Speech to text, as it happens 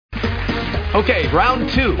Okay, round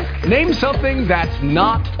two. Name something that's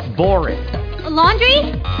not boring. A laundry?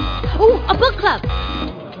 Ooh, a book club.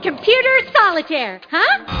 Computer solitaire,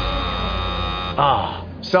 huh? Ah,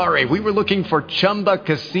 sorry, we were looking for Chumba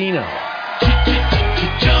Casino.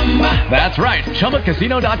 That's right,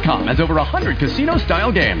 ChumbaCasino.com has over 100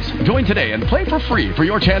 casino-style games. Join today and play for free for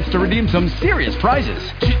your chance to redeem some serious prizes.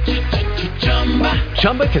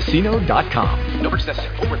 ChumbaCasino.com. No purchase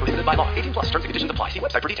necessary. Void where prohibited by law. 18 plus. Terms and conditions apply. See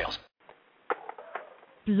website for details.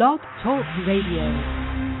 Blog Talk Radio.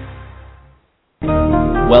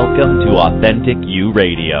 Welcome to Authentic You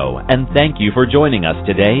Radio, and thank you for joining us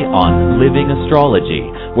today on Living Astrology,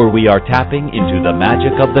 where we are tapping into the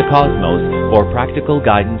magic of the cosmos for practical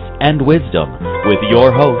guidance and wisdom with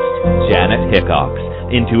your host, Janet Hickox,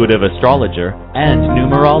 intuitive astrologer and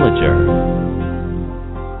numerologer.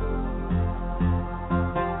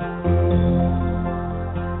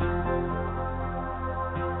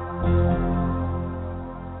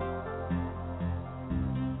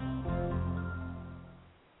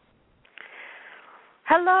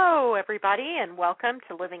 Hello, everybody, and welcome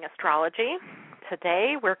to Living Astrology.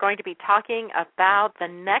 Today, we're going to be talking about the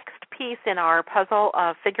next piece in our puzzle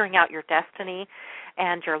of figuring out your destiny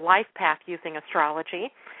and your life path using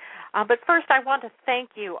astrology. But first, I want to thank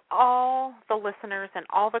you, all the listeners and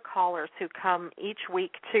all the callers who come each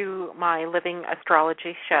week to my Living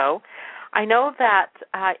Astrology show. I know that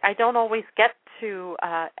I don't always get to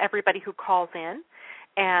everybody who calls in.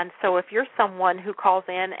 And so if you're someone who calls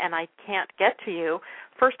in and I can't get to you,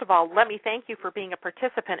 first of all, let me thank you for being a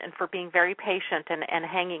participant and for being very patient and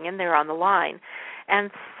hanging in there on the line.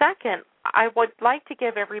 And second, I would like to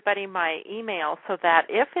give everybody my email so that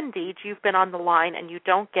if indeed you've been on the line and you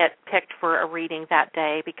don't get picked for a reading that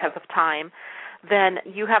day because of time, then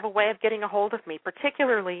you have a way of getting a hold of me,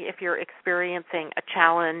 particularly if you're experiencing a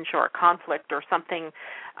challenge or a conflict or something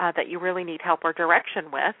that you really need help or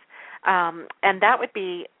direction with. And that would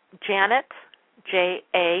be Janet,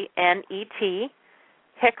 Janet,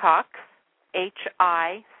 Hickox,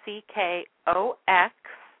 Hickox,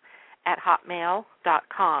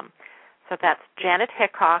 @hotmail.com. So that's Janet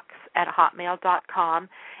Hickox @hotmail.com.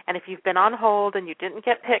 And if you've been on hold and you didn't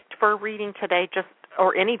get picked for a reading today,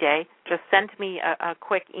 or any day, just send me a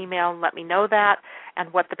quick email and let me know that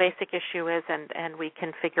and what the basic issue is, and we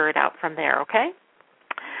can figure it out from there, okay?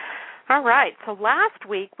 All right, so last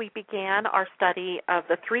week we began our study of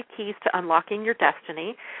the 3 keys to unlocking your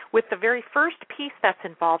destiny with the very first piece that's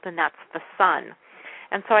involved, and that's the sun.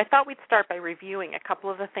 And so I thought we'd start by reviewing a couple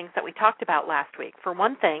of the things that we talked about last week. For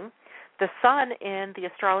one thing, the sun in the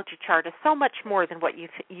astrology chart is so much more than what you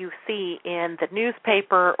see in the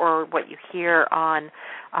newspaper or what you hear on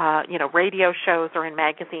radio shows or in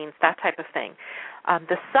magazines, that type of thing.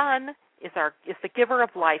 The sun is the giver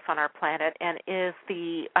of life on our planet and is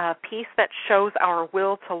the piece that shows our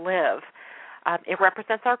will to live. It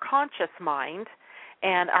represents our conscious mind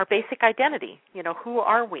and our basic identity. Who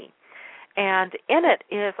are we? And in it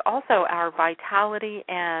is also our vitality,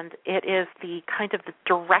 and it is the kind of the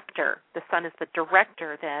director. The sun is the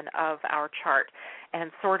director then of our chart,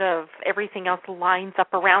 and sort of everything else lines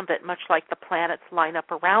up around it, much like the planets line up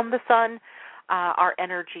around the sun. Our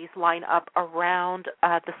energies line up around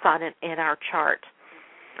the sun in our chart.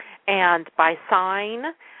 And by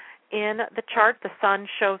sign in the chart, the sun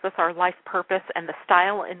shows us our life purpose and the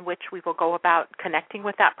style in which we will go about connecting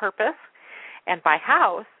with that purpose. And by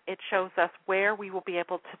house, it shows us where we will be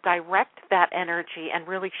able to direct that energy and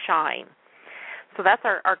really shine. So that's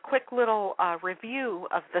our quick little review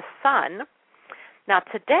of the sun. Now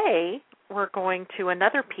today, we're going to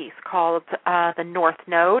another piece called the North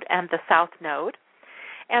Node and the South Node.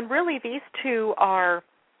 And really these two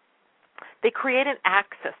they create an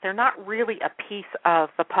axis. They're not really a piece of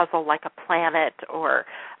the puzzle like a planet or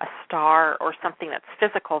a star or something that's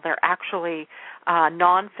physical. They're actually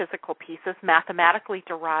non-physical pieces, mathematically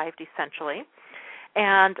derived essentially.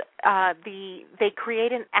 And they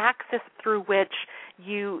create an axis through which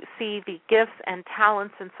you see the gifts and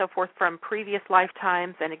talents and so forth from previous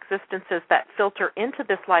lifetimes and existences that filter into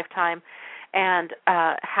this lifetime, and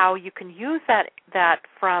how you can use that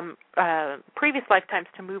from previous lifetimes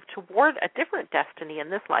to move toward a different destiny in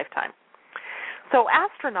this lifetime. So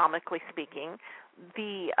astronomically speaking,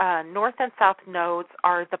 the north and south nodes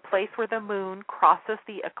are the place where the moon crosses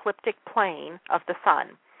the ecliptic plane of the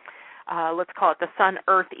sun. Let's call it the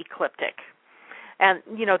sun-Earth ecliptic. And,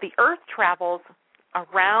 the Earth travels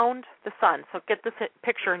around the sun. So get this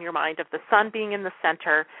picture in your mind of the sun being in the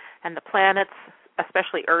center and the planets,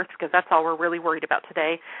 especially Earth, because that's all we're really worried about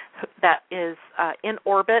today, that is in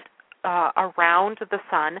orbit around the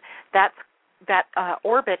sun. That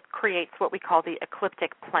orbit creates what we call the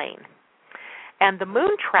ecliptic plane. And the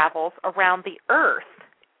moon travels around the Earth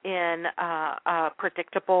in a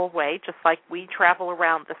predictable way, just like we travel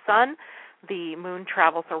around the sun. The moon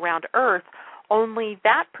travels around Earth, only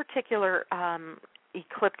that particular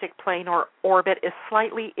ecliptic plane or orbit is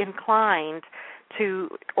slightly inclined to,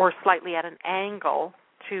 or slightly at an angle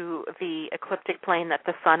to the ecliptic plane that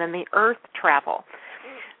the sun and the Earth travel.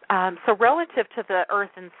 So relative to the Earth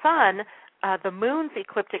and sun, the moon's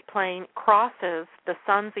ecliptic plane crosses the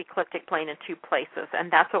sun's ecliptic plane in two places,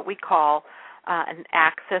 and that's what we call an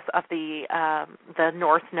axis of the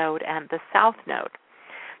north node and the south node.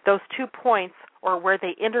 Those 2 points, or where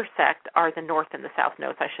they intersect, are the north and the south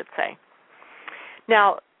nodes, I should say.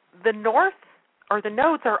 Now, the north, or the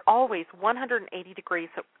nodes, are always 180 degrees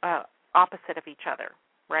opposite of each other,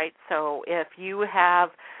 right? So if you have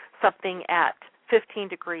something at 15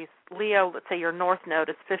 degrees Leo, let's say your north node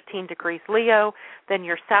is 15 degrees Leo, then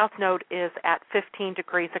your south node is at 15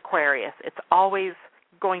 degrees Aquarius. It's always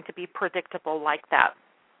going to be predictable like that.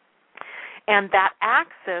 And that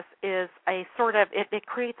axis is a sort of, it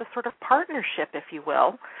creates a sort of partnership, if you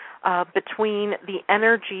will, between the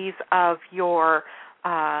energies of your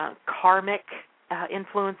karmic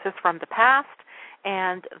influences from the past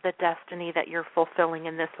and the destiny that you're fulfilling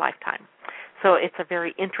in this lifetime. So it's a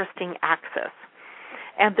very interesting axis.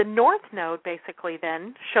 And the north node basically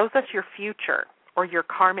then shows us your future, or your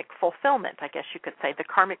karmic fulfillment, I guess you could say, the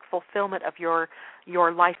karmic fulfillment of your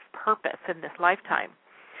life purpose in this lifetime.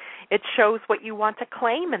 It shows what you want to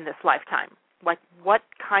claim in this lifetime, like what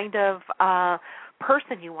kind of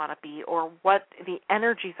person you want to be, or what the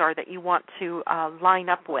energies are that you want to line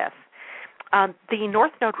up with. The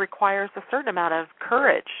north node requires a certain amount of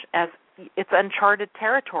courage, as it's uncharted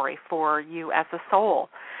territory for you as a soul.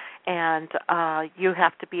 And you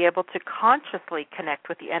have to be able to consciously connect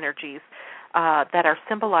with the energies that are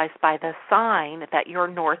symbolized by the sign that your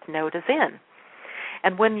north node is in.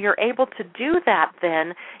 And when you're able to do that,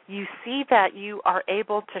 then you see that you are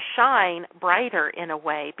able to shine brighter in a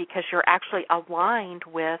way because you're actually aligned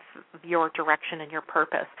with your direction and your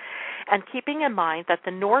purpose. And keeping in mind that the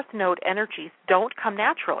north node energies don't come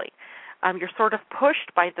naturally. You're sort of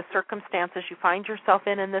pushed by the circumstances you find yourself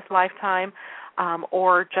in this lifetime,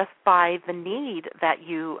 or just by the need that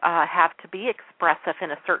you have to be expressive in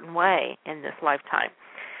a certain way in this lifetime.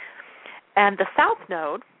 And the south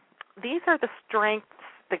node, these are the strengths,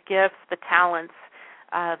 the gifts, the talents,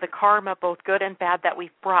 the karma, both good and bad, that we've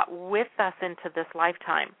brought with us into this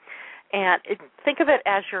lifetime. And think of it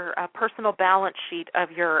as your personal balance sheet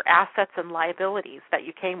of your assets and liabilities that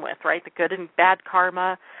you came with, right? The good and bad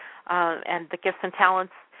karma and the gifts and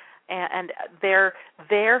talents, and they're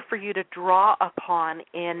there for you to draw upon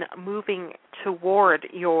in moving toward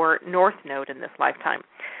your north node in this lifetime.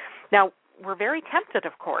 Now, we're very tempted,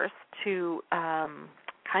 of course, to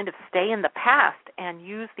kind of stay in the past and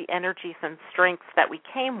use the energies and strengths that we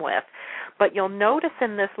came with. But you'll notice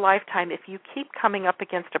in this lifetime, if you keep coming up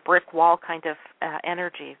against a brick wall kind of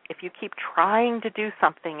energy, if you keep trying to do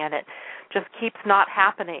something and it just keeps not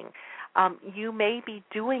happening, you may be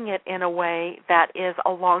doing it in a way that is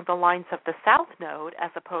along the lines of the south node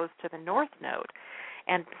as opposed to the north node.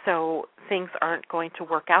 And so things aren't going to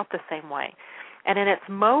work out the same way. And in its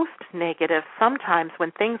most negative, sometimes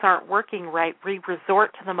when things aren't working right, we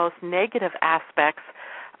resort to the most negative aspects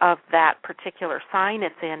of that particular sign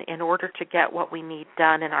it's in order to get what we need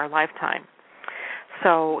done in our lifetime.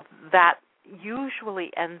 So that usually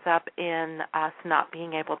ends up in us not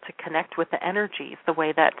being able to connect with the energies the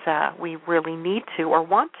way that we really need to or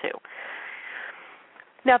want to.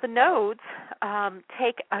 Now, the nodes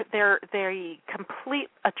they complete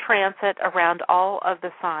a transit around all of the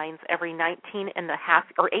signs every 19 and a half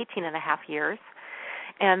or 18 and a half years.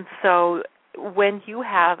 And so when you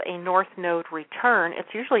have a north node return, it's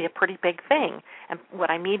usually a pretty big thing. And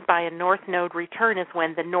what I mean by a north node return is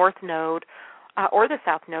when the north node or the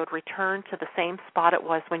south node return to the same spot it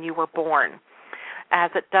was when you were born. As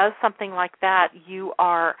it does something like that, you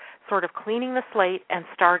are sort of cleaning the slate and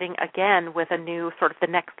starting again with a new sort of the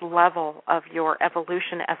next level of your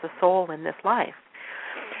evolution as a soul in this life.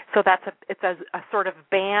 So it's a sort of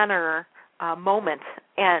banner moment,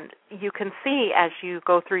 and you can see as you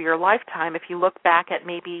go through your lifetime, if you look back at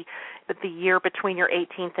maybe the year between your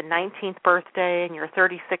 18th and 19th birthday and your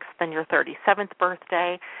 36th and your 37th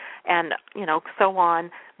birthday, and so on,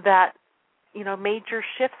 that major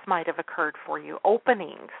shifts might have occurred for you,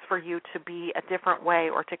 openings for you to be a different way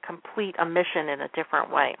or to complete a mission in a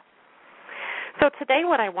different way. So today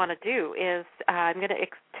what I want to do is I'm going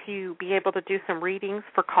to be able to do some readings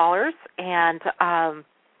for callers and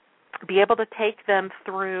be able to take them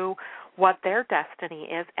through what their destiny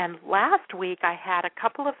is. And last week I had a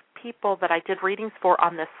couple of people that I did readings for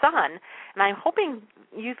on the sun, and I'm hoping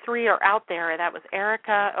you three are out there. That was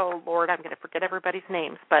Erica. Oh, Lord, I'm going to forget everybody's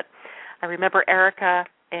names, but I remember Erica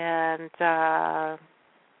and,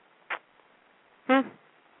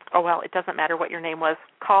 oh, well, it doesn't matter what your name was.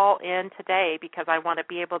 Call in today because I want to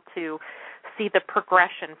be able to see the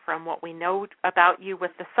progression from what we know about you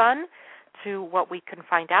with the sun to what we can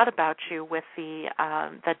find out about you with the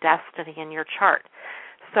destiny in your chart.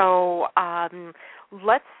 So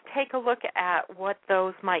let's take a look at what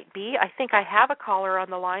those might be. I think I have a caller on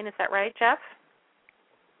the line. Is that right, Jeff?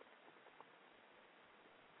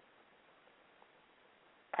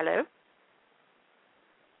 Hello?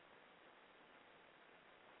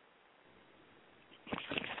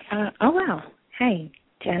 Oh, wow. Hey,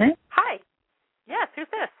 Janet. Hi. Yes, who's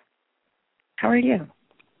this? How are you?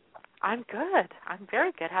 I'm good. I'm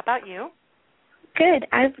very good. How about you? Good.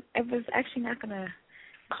 I was actually not going to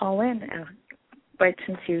call in, but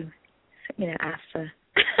since you asked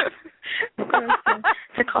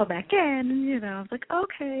to call back in, I was like,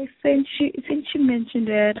 okay, since you mentioned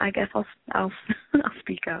it, I guess I'll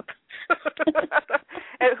speak up.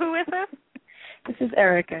 And who is this? This is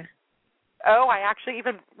Erica. Oh, I actually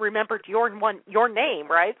even remembered your name,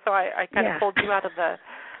 right? So I kind of pulled you out of the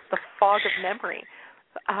fog of memory.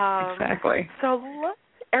 Exactly. So,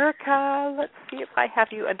 Erica, let's see if I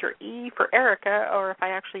have you under E for Erica or if I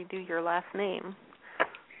actually do your last name.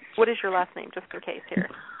 What is your last name, just in case here?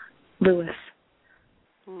 Lewis.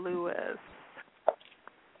 There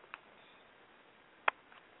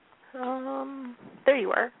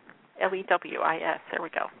you are. Lewis. There we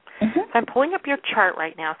go. Mm-hmm. So I'm pulling up your chart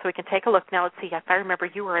right now so we can take a look. Now, let's see. If I remember,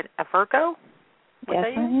 you were a Virgo? Yes, I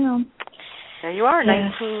am. There you are,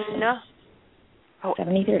 yes.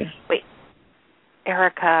 1973. Wait.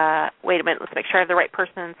 Erica, wait a minute. Let's make sure I have the right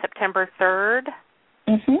person. September 3rd?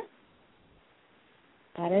 Mm-hmm.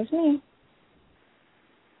 That is me.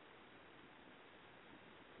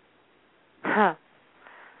 Huh.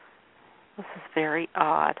 This is very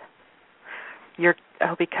odd.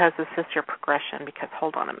 Because this is your progression, because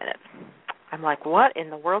hold on a minute. I'm like, what in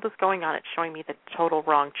the world is going on? It's showing me the total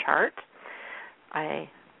wrong chart. I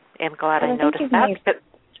am glad I noticed that.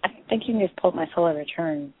 I think you just pulled my solar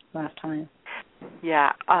return last time.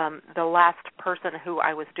 Yeah. The last person who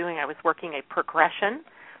I was working a progression,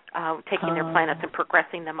 taking their planets and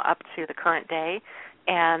progressing them up to the current day,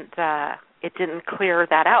 and it didn't clear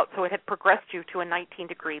that out. So it had progressed you to a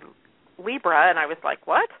 19-degree Libra, and I was like,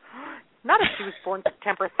 what? Not if she was born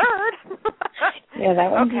September 3rd. Yeah,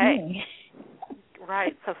 that would be me.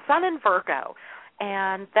 Right, so Sun in Virgo.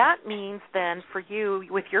 And that means then for you,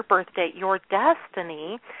 with your birth date, your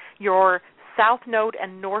destiny, your south node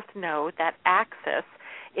and north node, that axis,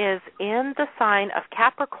 is in the sign of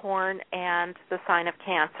Capricorn and the sign of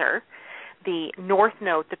Cancer. The north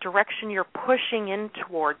node, the direction you're pushing in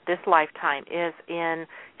toward this lifetime, is in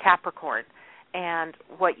Capricorn. And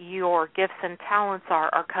what your gifts and talents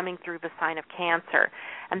are coming through the sign of Cancer.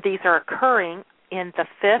 And these are occurring in the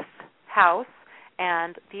 5th house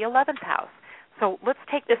and the 11th house. So let's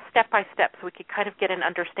take this step by step so we can kind of get an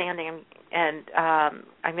understanding. And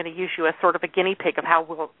I'm going to use you as sort of a guinea pig of how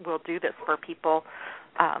we'll do this for people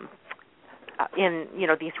in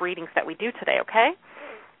these readings that we do today. Okay?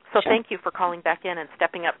 So Thank you for calling back in and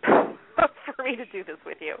stepping up for me to do this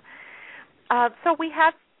with you. So we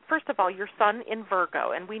have, first of all, your sun in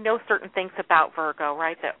Virgo, and we know certain things about Virgo,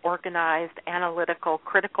 right? That organized, analytical,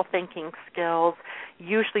 critical thinking skills,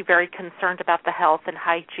 usually very concerned about the health and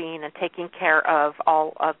hygiene and taking care of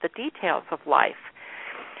all of the details of life.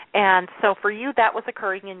 And so for you, that was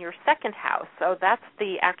occurring in your 2nd house. So that's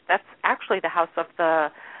actually the house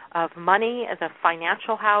of money, as a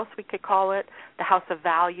financial house, we could call it, the house of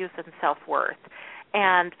values and self-worth.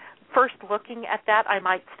 And first looking at that, I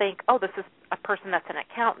might think, oh, this is a person that's an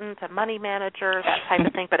accountant, a money manager, that type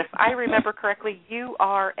of thing. But if I remember correctly, you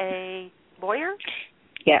are a lawyer?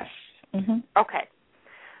 Yes. Mm-hmm. Okay.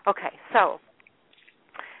 So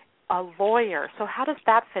a lawyer. So how does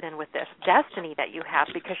that fit in with this destiny that you have?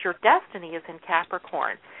 Because your destiny is in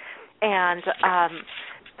Capricorn. And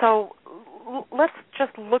so let's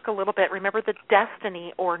just look a little bit. Remember, the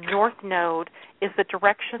destiny or north node is the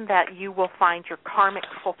direction that you will find your karmic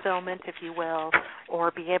fulfillment, if you will, or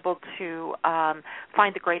be able to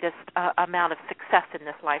find the greatest amount of success in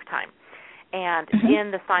this lifetime. And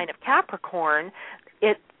in the sign of Capricorn,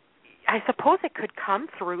 I suppose it could come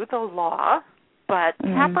through the law, but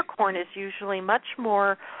Capricorn is usually much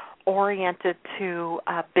more oriented to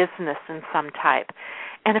business in some type.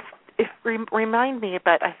 And remind me,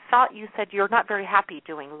 but I thought you said you're not very happy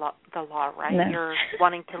doing the law, right? No. You're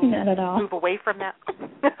wanting to Not at all. move away from that.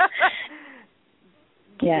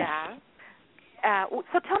 Yes. Yeah.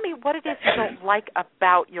 So tell me what it is you don't like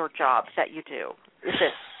about your job that you do. Is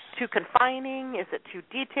it too confining? Is it too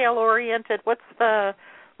detail oriented? What's the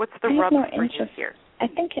rub for you here? I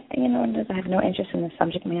think I have no interest in the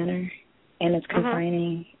subject matter, and it's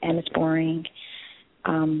confining and it's boring.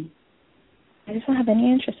 I just don't have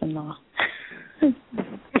any interest in law. And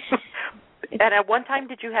at one time,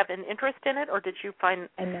 did you have an interest in it, or did you find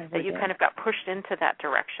that you kind of got pushed into that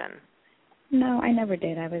direction? No, I never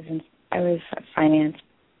did. I was a finance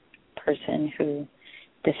person who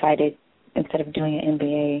decided instead of doing an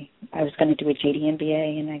MBA, I was going to do a JD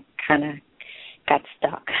MBA, and I kind of got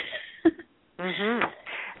stuck.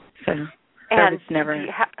 So I was never.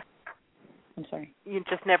 I'm sorry. You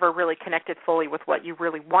just never really connected fully with what you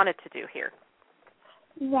really wanted to do here.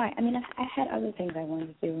 Right. I mean, I had other things I wanted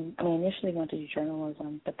to do. I mean, initially wanted to do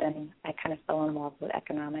journalism, but then I kind of fell in love with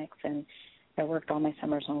economics, and I worked all my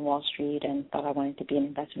summers on Wall Street and thought I wanted to be an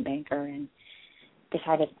investment banker, and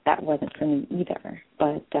decided that wasn't for me either.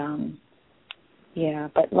 But,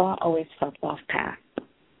 but law always felt off path.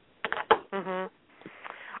 Mm-hmm.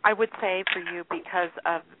 I would say for you, because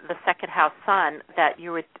of the second house sun, that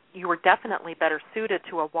you were definitely better suited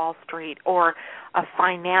to a Wall Street or a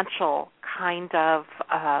financial kind of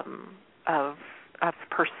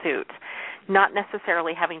pursuit, not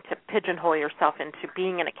necessarily having to pigeonhole yourself into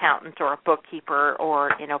being an accountant or a bookkeeper or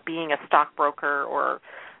being a stockbroker or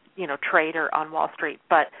trader on Wall Street,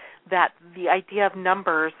 but that the idea of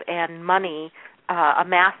numbers and money,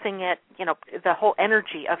 amassing it, the whole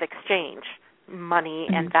energy of exchange, money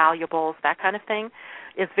and valuables, that kind of thing,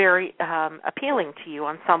 is very appealing to you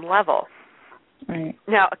on some level. Right.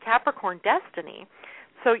 Now, a Capricorn destiny,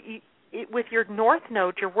 so with your North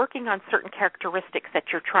Node, you're working on certain characteristics that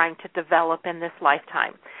you're trying to develop in this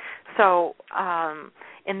lifetime. So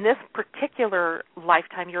in this particular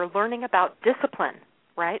lifetime, you're learning about discipline,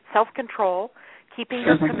 right? Self-control, keeping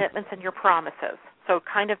your commitments and your promises, so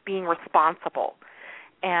kind of being responsible.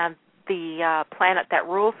 And the planet that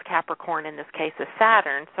rules Capricorn in this case is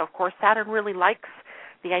Saturn. So, of course, Saturn really likes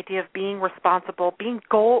the idea of being responsible, being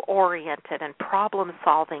goal-oriented and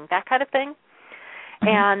problem-solving, that kind of thing.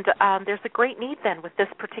 And there's a great need then with this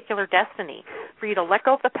particular destiny for you to let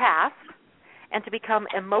go of the past and to become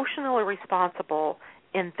emotionally responsible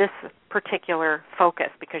in this particular focus,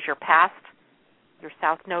 because your past, your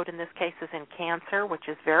South Node in this case, is in Cancer, which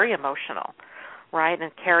is very emotional, right,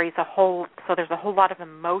 and carries so there's a whole lot of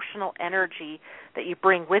emotional energy that you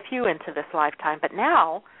bring with you into this lifetime. But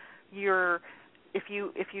now if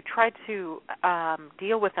you try to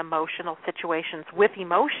deal with emotional situations with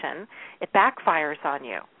emotion, it backfires on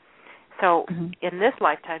you. So in this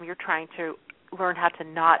lifetime, you're trying to learn how to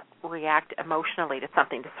not react emotionally to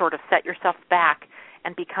something, to sort of set yourself back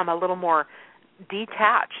and become a little more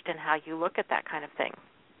detached in how you look at that kind of thing.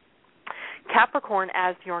 Capricorn,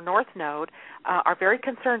 as your North Node, are very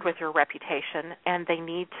concerned with your reputation, and they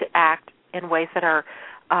need to act in ways that are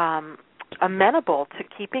amenable to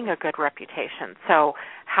keeping a good reputation. So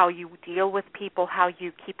how you deal with people, how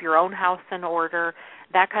you keep your own house in order,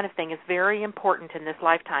 that kind of thing is very important in this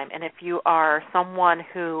lifetime. And if you are someone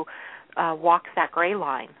who walks that gray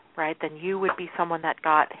line, right, then you would be someone that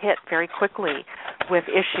got hit very quickly with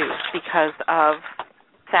issues because of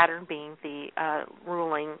Saturn being the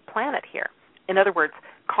ruling planet here. In other words,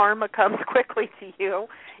 karma comes quickly to you.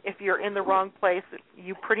 If you're in the wrong place,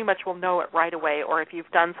 you pretty much will know it right away, or if you've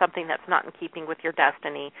done something that's not in keeping with your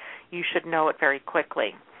destiny, you should know it very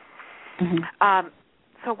quickly.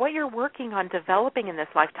 So what you're working on developing in this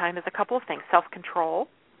lifetime is a couple of things: self-control,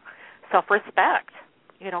 self-respect,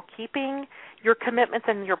 keeping your commitments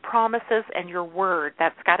and your promises and your word.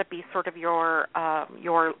 That's got to be sort of your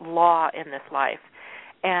law in this life.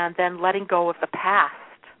 And then letting go of the past.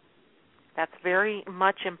 That's very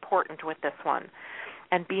much important with this one.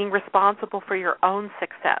 And being responsible for your own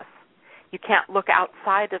success. You can't look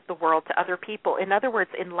outside of the world to other people. In other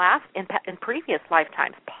words, in previous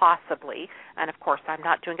lifetimes, possibly, and of course I'm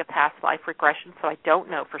not doing a past life regression, so I don't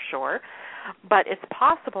know for sure, but it's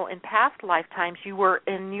possible in past lifetimes you were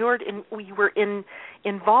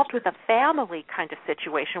involved with a family kind of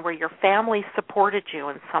situation where your family supported you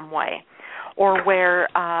in some way, or where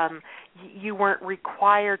you weren't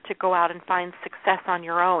required to go out and find success on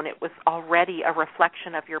your own. It was already a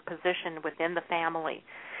reflection of your position within the family.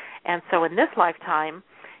 And so in this lifetime,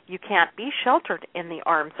 you can't be sheltered in the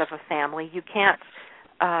arms of a family. You can't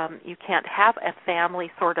have a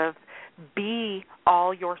family sort of be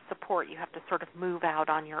all your support. You have to sort of move out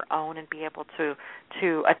on your own and be able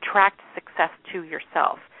to attract success to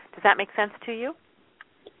yourself. Does that make sense to you?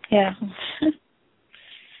 Yeah.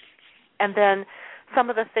 And then some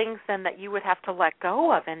of the things then that you would have to let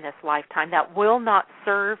go of in this lifetime that will not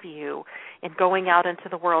serve you in going out into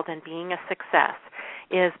the world and being a success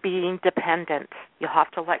is being dependent. You'll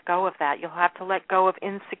have to let go of that. You'll have to let go of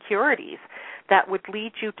insecurities that would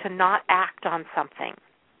lead you to not act on something.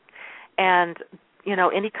 And,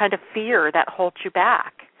 any kind of fear that holds you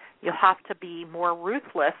back. You'll have to be more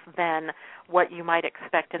ruthless than what you might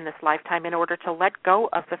expect in this lifetime in order to let go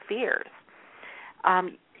of the fears.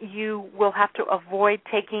 You will have to avoid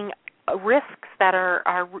taking risks that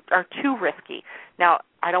are too risky. Now,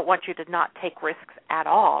 I don't want you to not take risks at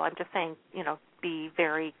all. I'm just saying, be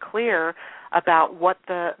very clear about what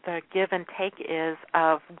the give and take is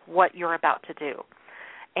of what you're about to do.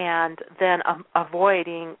 And then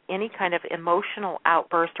avoiding any kind of emotional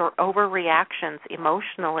outburst or overreactions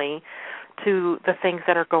emotionally to the things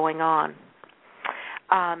that are going on.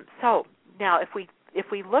 So now, if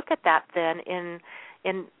we look at that, then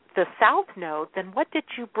in the South Node, then what did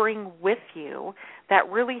you bring with you that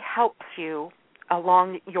really helps you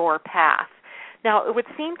along your path? Now, it would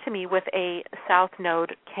seem to me with a South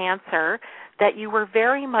Node Cancer that you were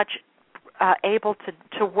very much able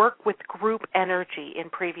to work with group energy in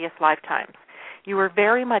previous lifetimes. You were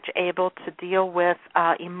very much able to deal with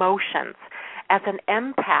emotions as an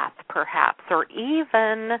empath, perhaps, or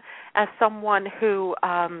even as someone who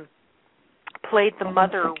played the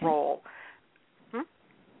mother role.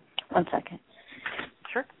 1 second.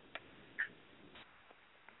 Sure.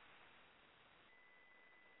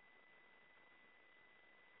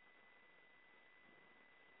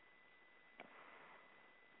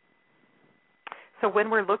 So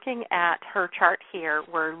when we're looking at her chart here,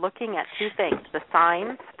 we're looking at two things, the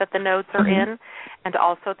signs that the nodes are in and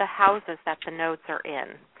also the houses that the nodes are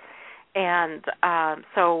in. And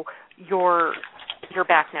so you're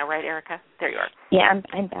back now, right, Erica? There you are. Yeah,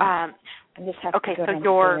 I'm back. I just have to go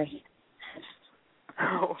downstairs.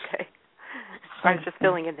 Okay. I was just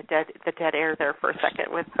filling in the dead air there for a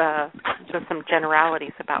second with just some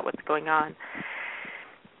generalities about what's going on.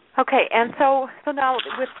 Okay, and so now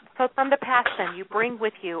from the past, then you bring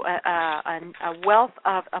with you a wealth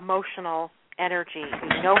of emotional energy.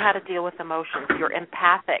 You know how to deal with emotions. You're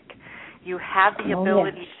empathic. You have the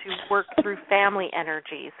ability to work through family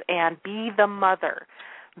energies and be the mother.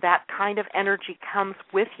 That kind of energy comes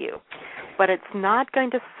with you, but it's not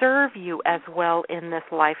going to serve you as well in this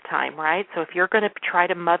lifetime, right? So if you're going to try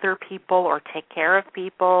to mother people or take care of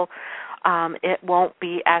people, it won't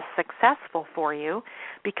be as successful for you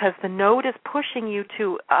because the node is pushing you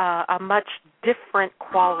to a much different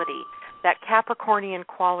quality. That Capricornian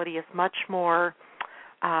quality is much more,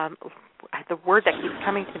 the word that keeps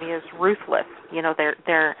coming to me is ruthless.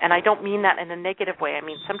 They're, and I don't mean that in a negative way. I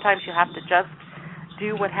mean, sometimes you have to just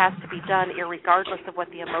do what has to be done irregardless of what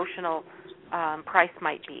the emotional price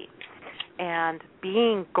might be. And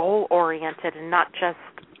being goal-oriented and not just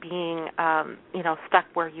being, stuck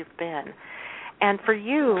where you've been. And for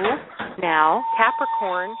you now,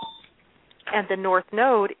 Capricorn and the North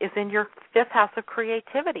Node is in your 5th house of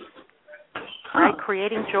creativity, right?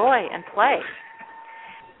 Creating joy and play.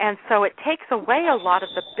 And so it takes away a lot of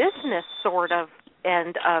the business sort of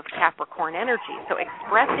end of Capricorn energy. So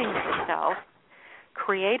expressing yourself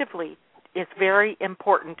creatively is very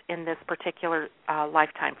important in this particular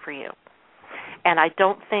lifetime for you. And I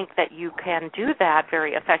don't think that you can do that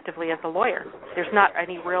very effectively as a lawyer. There's not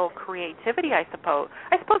any real creativity, I suppose.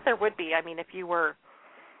 I suppose there would be. I mean, if you were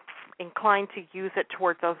inclined to use it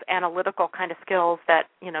towards those analytical kind of skills that,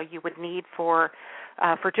 you would need for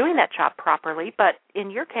doing that job properly. But in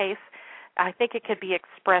your case, I think it could be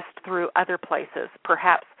expressed through other places,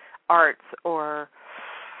 perhaps arts or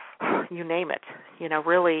you name it.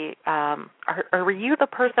 Really, were you the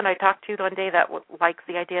person I talked to one day that likes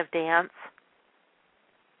the idea of dance?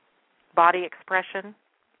 Body expression?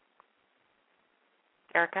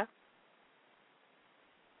 Erica?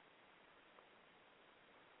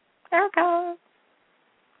 All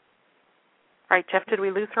right, Jeff, did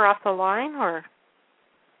we lose her off the line, or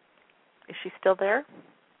is she still there?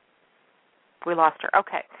 We lost her.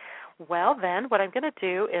 Okay. Well, then, what I'm going to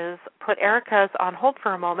do is put Erica's on hold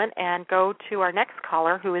for a moment and go to our next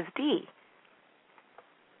caller, who is Dee.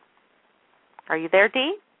 Are you there,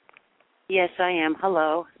 Dee? Yes, I am.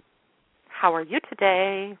 Hello. How are you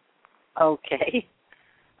today? Okay.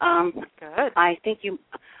 Good. I think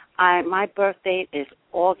my birth date is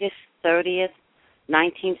August 30th,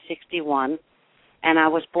 1961, and I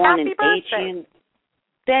was born Happy in birthday.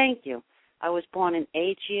 Thank you. I was born in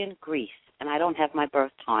Aegean, Greece, and I don't have my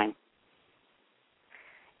birth time.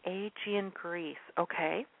 Aegean, Greece.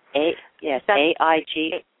 Okay. Yes,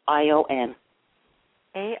 A-I-G-I-O-N.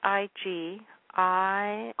 A-I-G-I-O-N.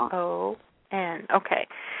 Okay.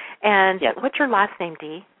 And yes. What's your last name,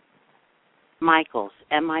 Dee? Michaels,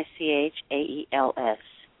 M-I-C-H-A-E-L-S.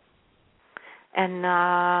 And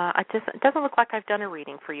it doesn't look like I've done a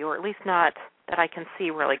reading for you, or at least not that I can see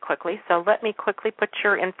really quickly. So let me quickly put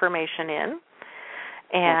your information in,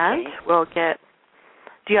 and we'll get.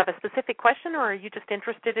 Do you have a specific question, or are you just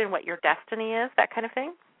interested in what your destiny is, that kind of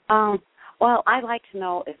thing? Well, I'd like to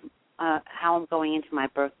know if how I'm going into my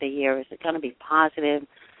birthday year. Is it going to be positive?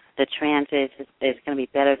 The transit is going to be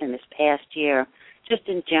better than this past year? Just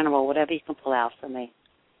in general, whatever you can pull out for me.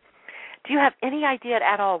 Do you have any idea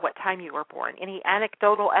at all what time you were born? Any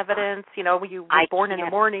anecdotal evidence? You know, you were born in the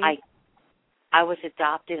morning? I was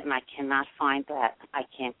adopted, and I cannot find that. I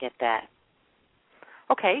can't get that.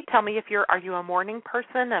 Okay, tell me are you a morning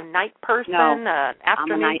person, a night person, no, an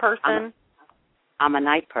afternoon person? I'm a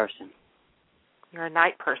night person. You're a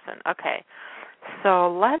night person. Okay.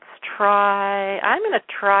 So let's try, I'm going to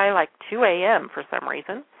try like 2 a.m. for some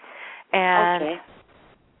reason. And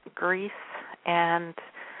Greece and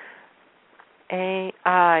A-I-G-I-O-N.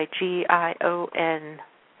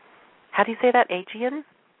 How do you say that, Aegean?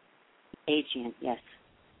 Aegean, yes.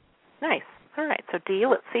 Nice. All right. So, Dee,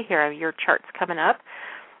 let's see here. Your chart's coming up.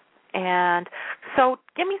 And so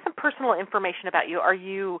give me some personal information about you. Are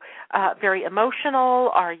you very emotional?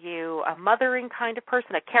 Are you a mothering kind of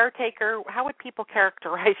person, a caretaker? How would people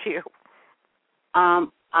characterize you?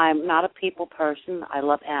 I'm not a people person. I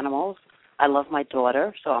love animals. I love my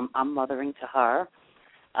daughter, so I'm mothering to her.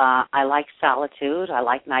 I like solitude. I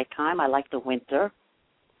like nighttime. I like the winter.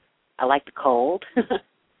 I like the cold.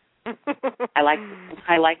 I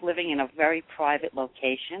like living in a very private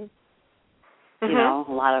location. You know,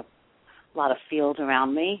 a lot of fields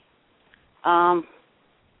around me.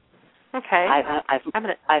 Okay.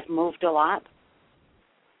 I've moved a lot.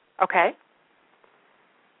 Okay.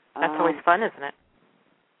 That's always fun, isn't it?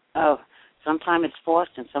 Oh, sometimes it's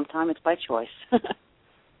forced and sometimes it's by choice.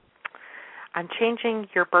 I'm changing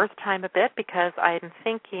your birth time a bit because I'm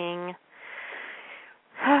thinking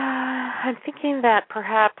that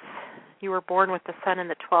perhaps you were born with the sun in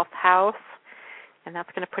the 12th house, and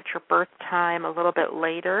that's going to put your birth time a little bit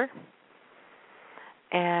later.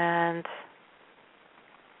 And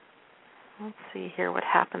let's see here what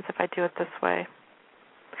happens if I do it this way.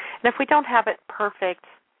 And if we don't have it perfect,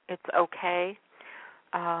 it's okay.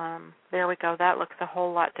 There we go. That looks a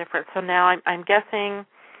whole lot different. So now I'm guessing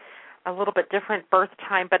a little bit different birth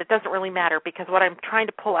time, but it doesn't really matter because what I'm trying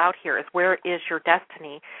to pull out here is where is your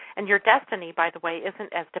destiny. And your destiny, by the way,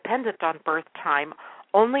 isn't as dependent on birth time.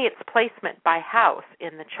 Only its placement by house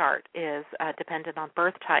in the chart is dependent on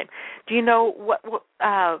birth time. Do you know what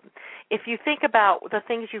if you think about the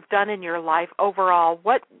things you've done in your life overall,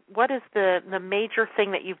 what is the major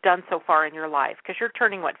thing that you've done so far in your life? Because you're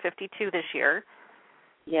turning, 52 this year?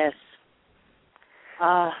 Yes.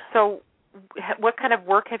 So what kind of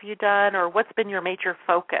work have you done, or what's been your major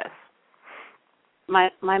focus? My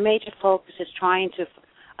major focus is trying to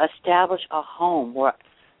establish a home, or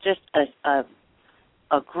just a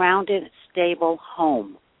grounded, stable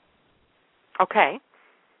home. Okay,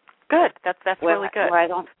 good. That's really good.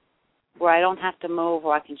 Where I don't have to move,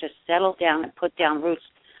 or I can just settle down and put down roots.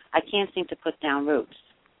 I can't seem to put down roots.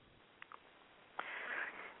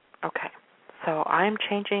 Okay, so I'm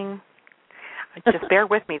changing. Just bear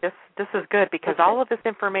with me. This is good because all of this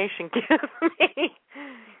information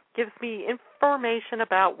gives me information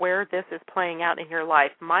about where this is playing out in your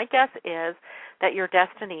life. My guess is that your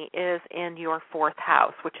destiny is in your 4th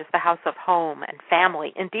house, which is the house of home and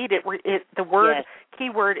family. Indeed, the word key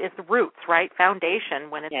word is roots, right? Foundation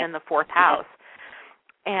when it's in the 4th house.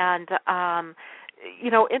 And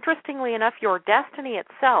interestingly enough, your destiny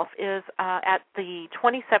itself is at the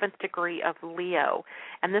 27th degree of Leo.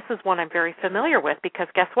 And this is one I'm very familiar with because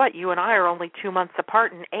guess what? You and I are only 2 months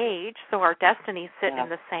apart in age, so our destinies sit in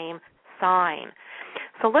the same sign.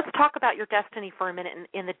 So let's talk about your destiny for a minute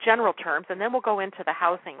in the general terms, and then we'll go into the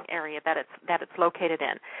housing area that it's located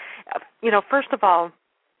in. First of all,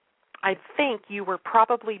 I think you were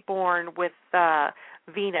probably born with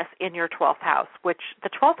Venus in your 12th house, which the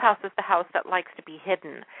 12th house is the house that likes to be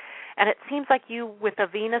hidden. And it seems like you, with a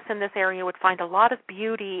Venus in this area, would find a lot of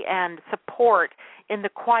beauty and support in the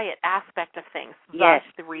quiet aspect of things. Thus,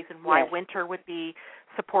 the reason why winter would be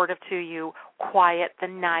supportive to you, quiet, the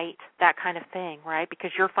night, that kind of thing, right?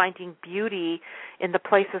 Because you're finding beauty in the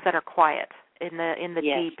places that are quiet, in the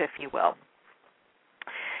deep, if you will.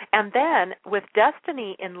 And then with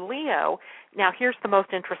destiny in Leo, now here's the most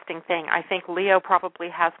interesting thing. I think Leo probably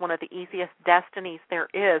has one of the easiest destinies there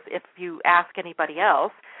is if you ask anybody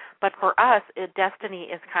else. But for us, destiny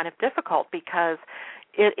is kind of difficult because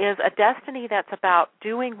it is a destiny that's about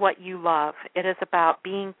doing what you love. It is about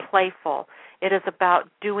being playful. It is about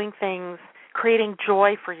doing things, creating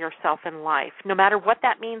joy for yourself in life, no matter what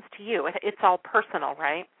that means to you. It's all personal,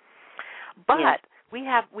 right? But yes.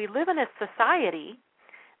 we live in a society,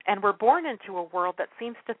 and we're born into a world that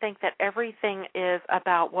seems to think that everything is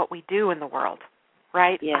about what we do in the world,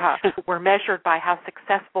 right? Yes. We're measured by how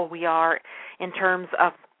successful we are in terms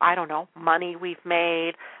of, I don't know, money we've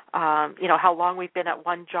made, how long we've been at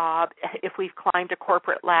one job, if we've climbed a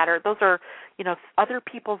corporate ladder. Those are, other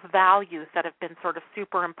people's values that have been sort of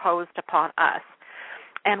superimposed upon us.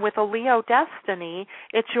 And with a Leo destiny,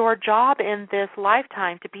 it's your job in this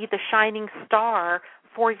lifetime to be the shining star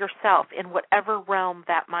for yourself in whatever realm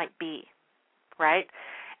that might be, right?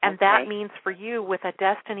 And that means for you with a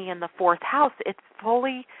destiny in the fourth house, it's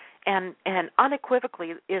fully and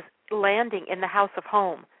unequivocally is landing in the house of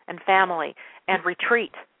home and family and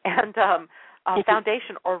retreat and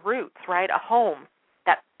foundation or roots, right? A home,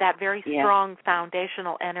 that very strong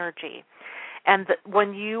foundational energy. And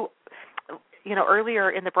when you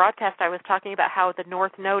earlier in the broadcast I was talking about how the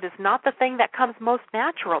North Node is not the thing that comes most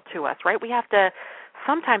natural to us, right? We have to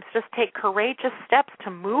sometimes just take courageous steps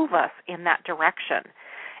to move us in that direction.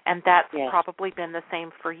 And that's probably been the same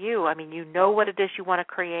for you. I mean, you know what it is you want to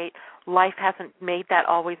create. Life hasn't made that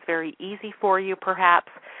always very easy for you,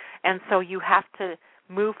 perhaps. And so you have to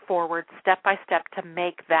move forward step by step to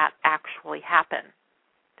make that actually happen.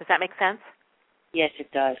 Does that make sense? Yes,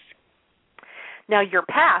 it does. Now, your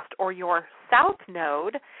past or your South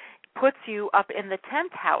Node puts you up in the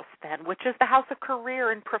 10th house then, which is the house of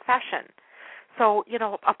career and profession. So,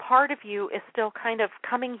 a part of you is still kind of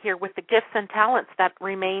coming here with the gifts and talents that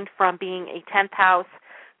remained from being a 10th house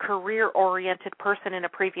career-oriented person in a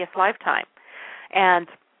previous lifetime. And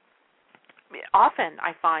often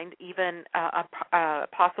I find even a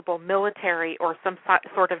possible military or some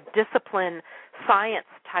sort of discipline science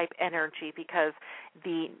type energy because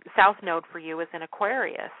the South Node for you is in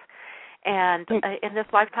Aquarius. And in this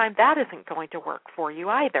lifetime, that isn't going to work for you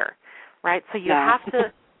either, right? So you have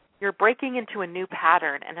to... You're breaking into a new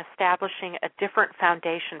pattern and establishing a different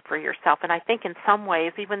foundation for yourself. And I think in some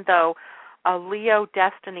ways, even though a Leo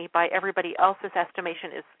destiny by everybody else's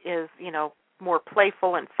estimation is more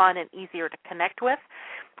playful and fun and easier to connect with,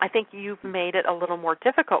 I think you've made it a little more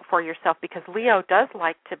difficult for yourself because Leo does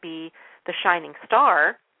like to be the shining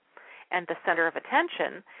star and the center of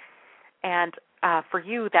attention. And for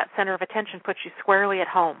you, that center of attention puts you squarely at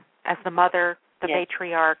home as the mother, the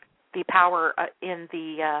matriarch, the power in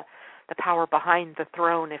the power behind the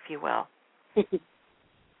throne, if you will.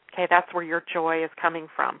 Okay, that's where your joy is coming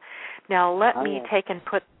from. Now let's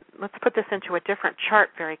put this into a different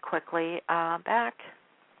chart very quickly. Back.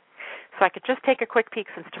 So I could just take a quick peek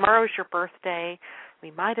since tomorrow is your birthday.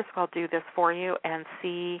 We might as well do this for you and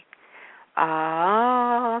see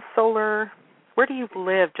solar. Where do you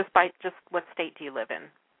live? Just what state do you live in?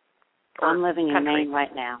 I'm living in Maine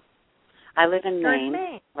right now. I live in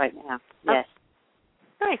Maine right now. Yes.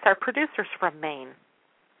 Oh, nice. Our producer's from Maine.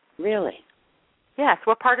 Really? Yes.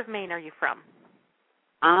 What part of Maine are you from?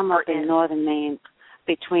 I'm up in northern Maine,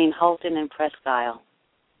 between Holton and Presque Isle.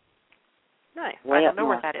 Nice. I don't know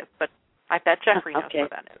where that is, but I bet Jeffrey knows where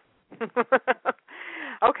that is.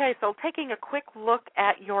 Okay, so taking a quick look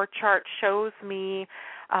at your chart shows me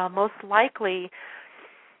most likely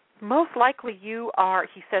you are,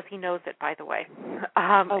 he says he knows it, by the way,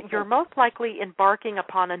 you're most likely embarking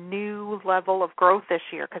upon a new level of growth this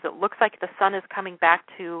year because it looks like the sun is coming back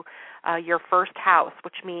to your first house,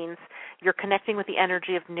 which means you're connecting with the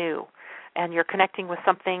energy of new, and you're connecting with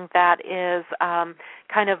something that is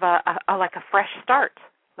kind of like a fresh start,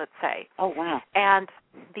 let's say. Oh, wow. And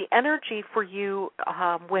the energy for you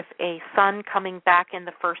with a sun coming back in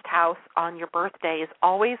the first house on your birthday is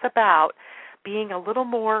always about being a little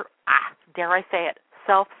more, dare I say it,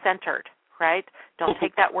 self-centered, right? Don't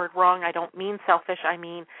take that word wrong. I don't mean selfish. I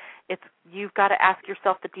mean you've got to ask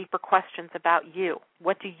yourself the deeper questions about you.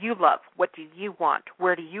 What do you love? What do you want?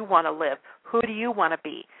 Where do you want to live? Who do you want to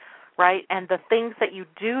be, right? And the things that you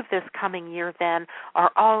do this coming year then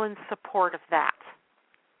are all in support of that.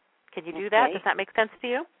 Can you do that? Does that make sense to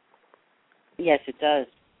you? Yes, it does.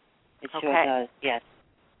 It sure does, yes.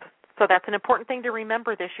 So that's an important thing to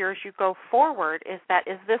remember this year as you go forward is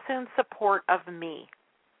this in support of me?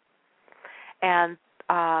 And,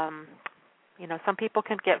 some people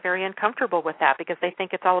can get very uncomfortable with that because they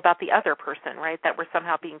think it's all about the other person, right, that we're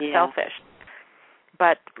somehow being selfish.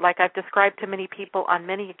 But like I've described to many people on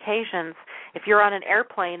many occasions, if you're on an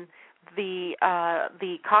airplane, the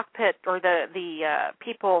cockpit or the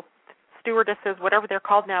people, stewardesses, whatever they're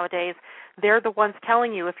called nowadays, they're the ones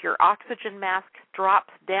telling you if your oxygen mask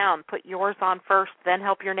drops down, put yours on first, then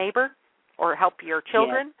help your neighbor or help your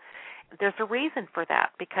children. Yes. There's a reason for that,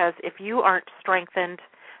 because if you aren't strengthened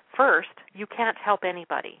first, you can't help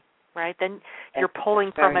anybody, right? Then you're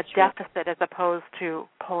pulling from a deficit as opposed to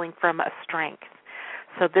pulling from a strength.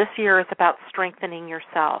 So this year is about strengthening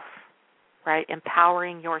yourself, right?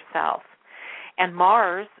 Empowering yourself. And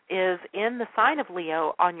Mars is in the sign of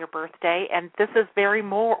Leo on your birthday, and this is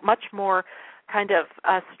much more kind of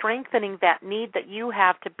strengthening that need that you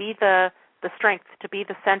have to be the strength, to be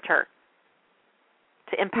the center,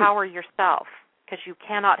 to empower yourself, because you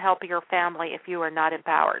cannot help your family if you are not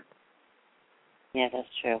empowered. Yeah, that's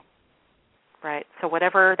true. Right. So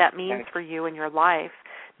whatever that means for you in your life,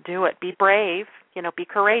 do it. Be brave. Be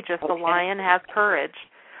courageous. Okay. The lion has courage.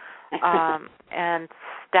 And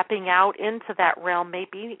stepping out into that realm may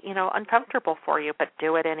be, uncomfortable for you, but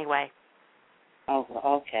do it anyway.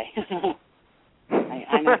 Oh, okay.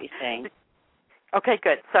 I know what you're saying. Okay,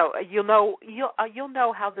 good. So you'll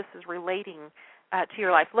know how this is relating to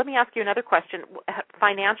your life. Let me ask you another question.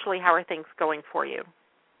 Financially, how are things going for you?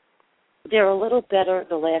 They're a little better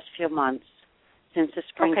the last few months since the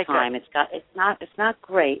springtime. Okay, it's not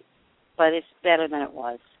great, but it's better than it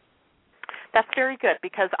was. That's very good,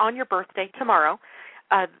 because on your birthday tomorrow,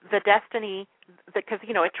 the destiny, because,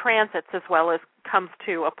 it transits as well as comes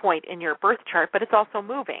to a point in your birth chart, but it's also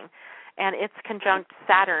moving, and it's conjunct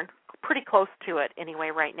Saturn, pretty close to it anyway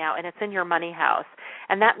right now, and it's in your money house.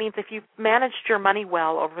 And that means if you've managed your money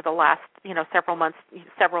well over the last, several months,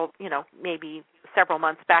 maybe several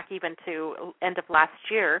months back even to end of last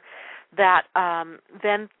year, that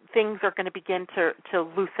then things are going to begin to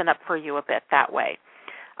loosen up for you a bit that way.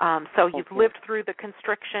 So you've lived through the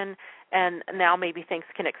constriction, and now maybe things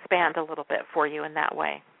can expand a little bit for you in that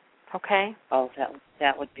way. Okay? Oh,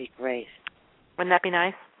 that would be great. Wouldn't that be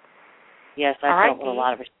nice? Yes, I felt with a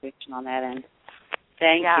lot of restriction on that end.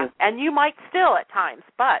 Thank you. And you might still at times,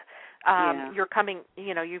 but you're coming,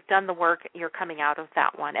 you've done the work, you're coming out of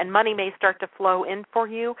that one. And money may start to flow in for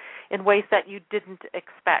you in ways that you didn't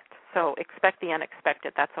expect. So expect the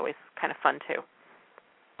unexpected. That's always kind of fun, too.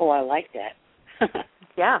 Oh, I like that.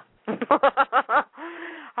 Yeah. All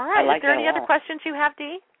right. Is there any other questions you have,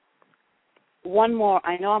 Dee? One more.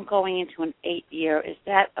 I know I'm going into an 8th year. Is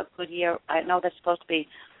that a good year? I know that's supposed to be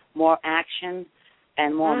more action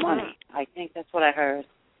and more money. I think that's what I heard.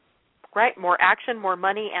 Right. More action, more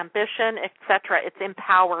money, ambition, etc. It's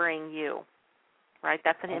empowering you. Right?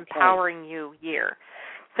 That's an empowering you year.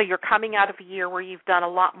 So you're coming out of a year where you've done a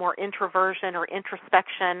lot more introversion or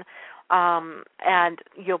introspection, and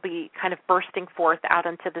you'll be kind of bursting forth out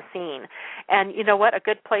into the scene. And you know what? A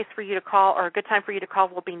good place for you to call, or a good time for you to call,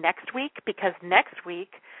 will be next week, because next week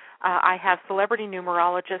I have celebrity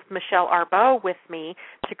numerologist Michelle Arbeau with me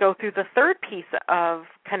to go through the third piece of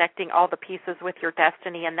connecting all the pieces with your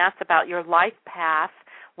destiny, and that's about your life path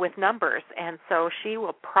with numbers. And so she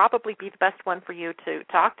will probably be the best one for you to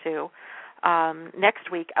talk to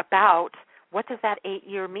next week about what does that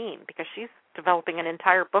 8-year mean, because she's developing an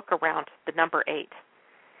entire book around the number 8.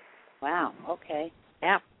 Wow, okay.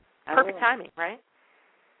 Yeah, perfect timing, right?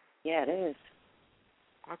 Yeah, it is.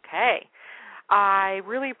 Okay. I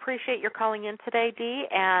really appreciate your calling in today, Dee,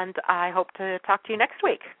 and I hope to talk to you next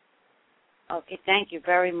week. Okay, thank you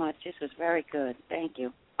very much. This was very good. Thank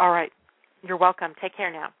you. All right. You're welcome. Take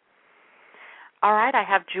care now. All right, I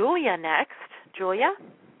have Julia next. Julia?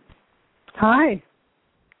 Hi.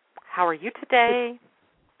 How are you today?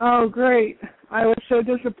 Oh, great. I was so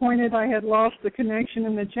disappointed I had lost the connection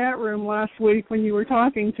in the chat room last week when you were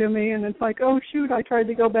talking to me, and it's like, oh, shoot, I tried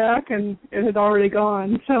to go back, and it had already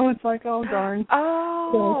gone. So it's like, oh, darn.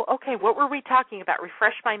 Oh, okay. What were we talking about?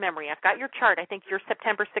 Refresh my memory. I've got your chart. I think you're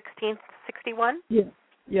September 16th, 61? Yeah.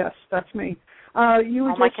 Yes, that's me. You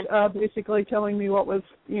were just basically telling me what was,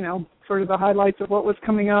 sort of the highlights of what was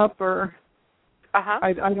coming up, or...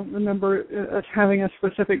 I don't remember having a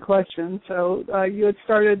specific question. So you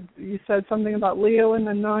said something about Leo in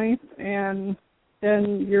the 9th, and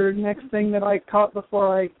then your next thing that I caught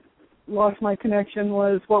before I lost my connection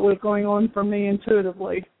was what was going on for me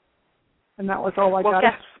intuitively. And that was all I got.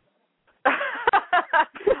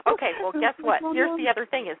 Okay, well, guess what? Here's the other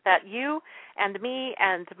thing, is that you and me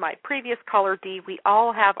and my previous caller, Dee, we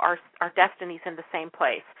all have our destinies in the same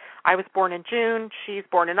place. I was born in June, she's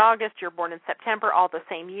born in August, you're born in September, all the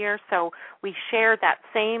same year, so we share that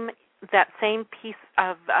same piece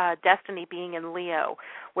of destiny being in Leo,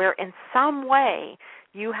 where in some way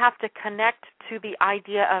you have to connect to the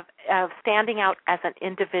idea of standing out as an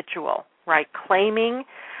individual, right? Claiming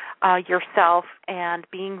yourself and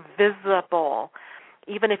being visible,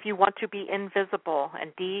 even if you want to be invisible.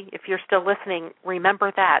 And Dee, if you're still listening,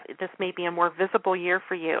 remember that. This may be a more visible year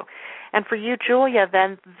for you. And for you, Julia,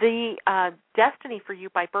 then the destiny for you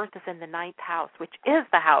by birth is in the 9th house, which is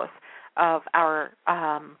the house of our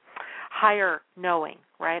higher knowing,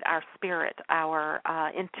 right? Our spirit, our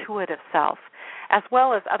intuitive self, as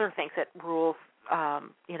well as other things. It rules,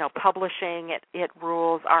 publishing. It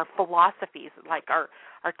rules our philosophies, like our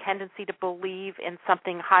tendency to believe in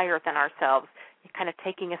something higher than ourselves, kind of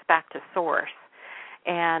taking us back to source.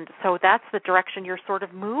 And so that's the direction you're sort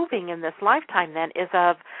of moving in this lifetime then, is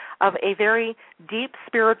of a very deep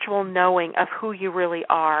spiritual knowing of who you really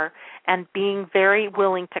are and being very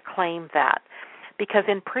willing to claim that. Because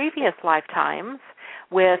in previous lifetimes,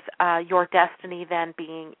 with your destiny then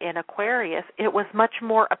being in Aquarius, it was much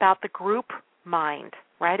more about the group mind,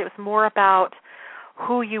 right? It was more about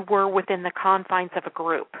who you were within the confines of a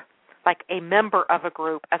group, like a member of a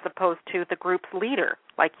group, as opposed to the group's leader,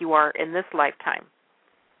 like you are in this lifetime.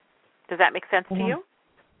 Does that make sense to you?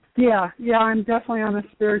 Yeah, I'm definitely on a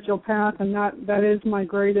spiritual path, and that is my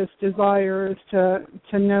greatest desire, is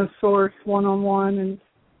to know Source one-on-one,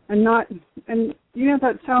 and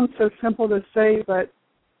that sounds so simple to say, but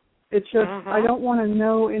it's just I don't want to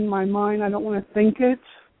know in my mind. I don't want to think it.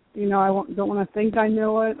 I don't want to think I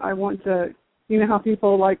know it. I want to, how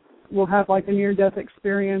people will have a near-death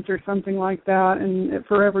experience or something like that, and it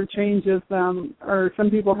forever changes them. Or some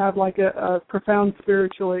people have a profound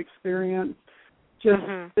spiritual experience. Just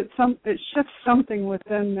it shifts something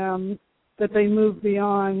within them that they move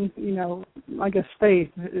beyond. I guess faith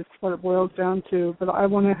is what it boils down to. But I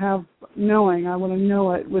want to have knowing. I want to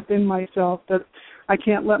know it within myself, that I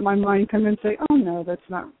can't let my mind come in and say, "Oh no, that's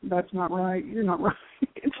not right. You're not right.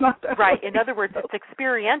 It's not that right." Way. In other words, it's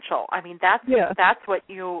experiential. I mean, that's what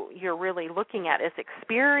you're really looking at, is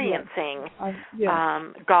experiencing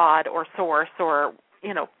God or Source or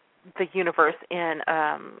the universe in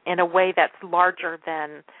a way that's larger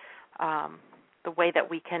than the way that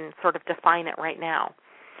we can sort of define it right now.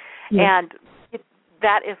 Yeah. And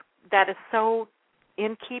that is so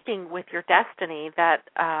in keeping with your destiny that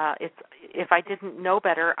if I didn't know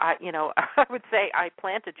better, I would say I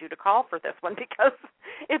planted you to call for this one, because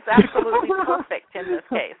it's absolutely perfect in this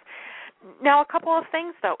case. Now, a couple of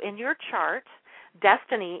things, though. In your chart,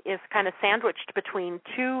 destiny is kind of sandwiched between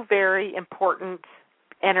two very important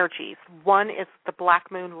energies. One is the black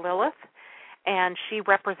moon Lilith, and she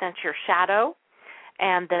represents your shadow.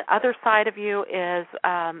 And the other side of you is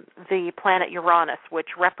the planet Uranus, which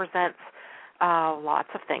represents lots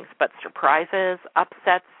of things, but surprises,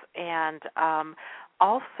 upsets, and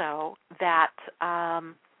also that,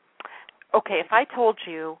 if I told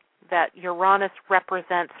you that Uranus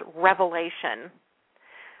represents revelation,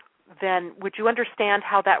 then would you understand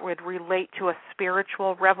how that would relate to a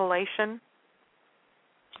spiritual revelation?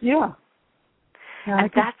 Yeah.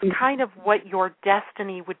 And that's kind of what your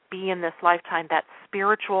destiny would be in this lifetime, that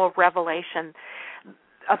spiritual revelation.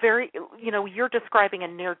 A very, you're describing a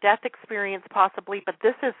near-death experience possibly, but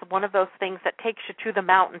this is one of those things that takes you to the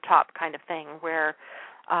mountaintop kind of thing, where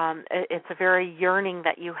it's a very yearning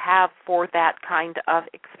that you have for that kind of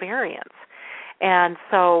experience. And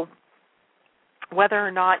so whether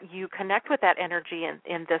or not you connect with that energy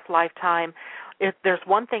in this lifetime, there's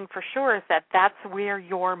one thing for sure, is that that's where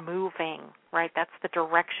you're moving, right? That's the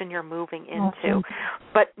direction you're moving into. Okay.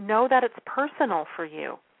 But know that it's personal for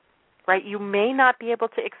you, right? You may not be able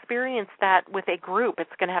to experience that with a group. It's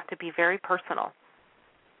going to have to be very personal.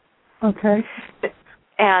 Okay.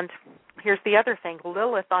 And here's the other thing.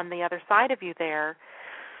 Lilith, on the other side of you there,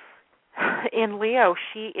 in Leo,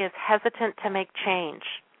 she is hesitant to make change,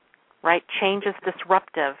 right? Change is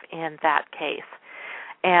disruptive in that case.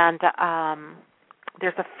 And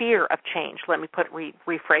there's a fear of change. Let me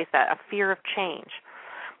rephrase that, a fear of change.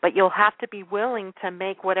 But you'll have to be willing to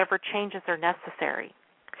make whatever changes are necessary.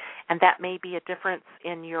 And that may be a difference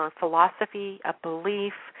in your philosophy, a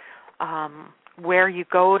belief, where you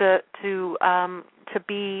go to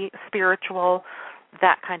be spiritual,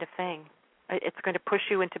 that kind of thing. It's going to push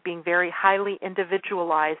you into being very highly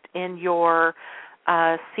individualized in your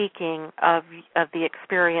seeking of the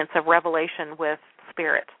experience of revelation with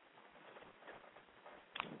spirit.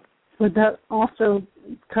 Would that also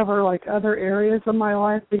cover other areas of my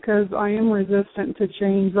life? Because I am resistant to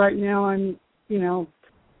change. Right now I'm,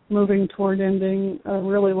 moving toward ending a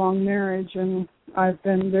really long marriage, and I've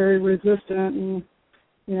been very resistant, and,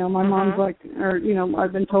 my mom's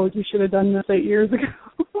I've been told you should have done this 8 years ago,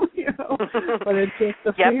 but it's just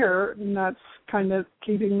a fear, and that's kind of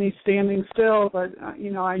keeping me standing still. But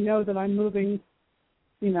I know that I'm moving.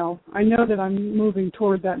 I know that I'm moving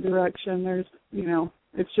toward that direction. There's,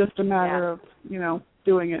 it's just a matter of,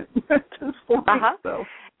 doing it at this point. So.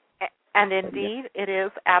 And indeed, it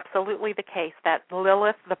is absolutely the case that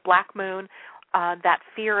Lilith, the black moon, that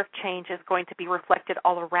fear of change is going to be reflected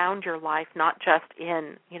all around your life, not just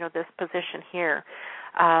in, this position here.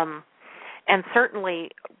 And certainly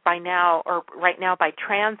by now, or right now by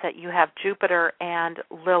transit, you have Jupiter and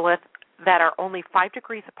Lilith that are only 5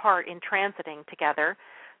 degrees apart in transiting together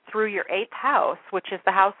through your 8th house, which is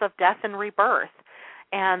the house of death and rebirth.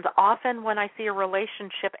 And often when I see a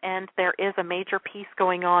relationship end, there is a major piece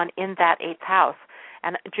going on in that 8th house.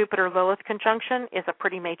 And Jupiter-Lilith conjunction is a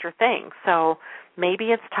pretty major thing. So maybe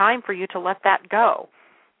it's time for you to let that go.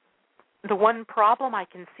 The one problem I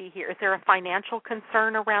can see here, is there a financial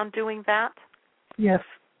concern around doing that? Yes.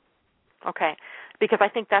 Okay, because I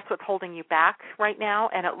think that's what's holding you back right now,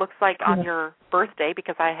 and it looks like on your birthday,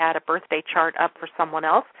 because I had a birthday chart up for someone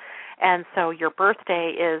else, and so your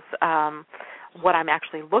birthday is what I'm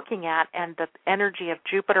actually looking at, and the energy of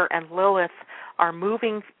Jupiter and Lilith are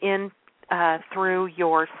moving in through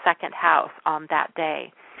your 2nd house on that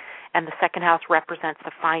day, and the 2nd house represents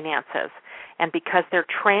the finances. And because they're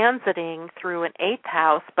transiting through an 8th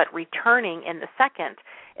house but returning in the 2nd,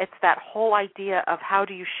 it's that whole idea of how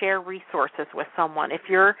do you share resources with someone. If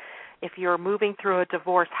you're moving through a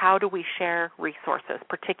divorce, how do we share resources,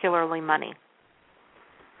 particularly money?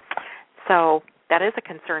 So that is a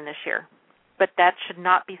concern this year. But that should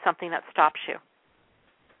not be something that stops you,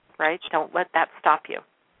 right? Don't let that stop you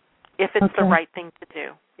if it's the right thing to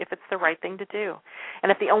do, if it's the right thing to do.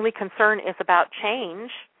 And if the only concern is about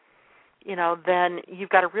change, then you've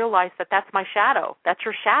got to realize that that's my shadow. That's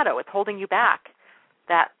your shadow. It's holding you back.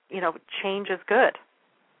 That, change is good.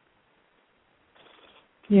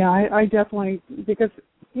 Yeah, I definitely, because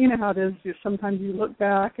you know how it is, sometimes you look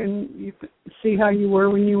back and you see how you were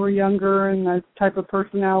when you were younger and the type of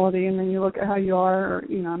personality, and then you look at how you are, or,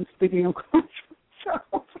 I'm speaking of course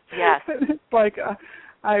myself. Yes. It's like,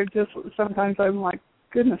 sometimes I'm like,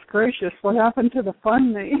 goodness gracious, what happened to the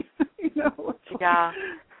fun me? Yeah.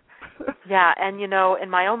 Yeah, and in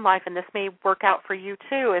my own life, and this may work out for you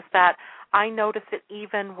too, is that I notice it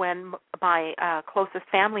even when my closest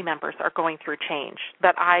family members are going through change,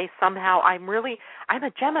 that I'm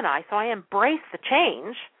a Gemini, so I embrace the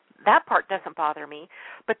change. That part doesn't bother me.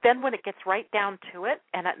 But then when it gets right down to it,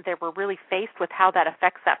 and they were really faced with how that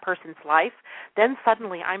affects that person's life, then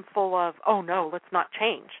suddenly I'm full of, oh no, let's not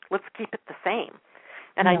change. Let's keep it the same.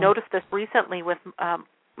 And I noticed this recently with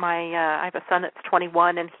I have a son that's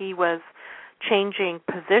 21, and he was changing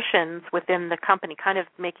positions within the company, kind of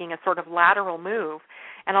making a sort of lateral move,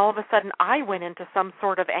 and all of a sudden I went into some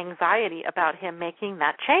sort of anxiety about him making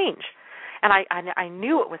that change. And I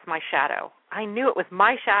knew it was my shadow. I knew it was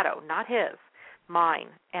my shadow, not his, mine.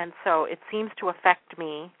 And so it seems to affect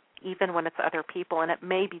me even when it's other people, and it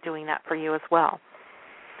may be doing that for you as well.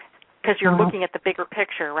 Because you're looking at the bigger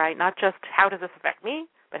picture, right? Not just how does this affect me,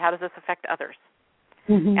 but how does this affect others?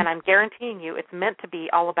 Mm-hmm. And I'm guaranteeing you it's meant to be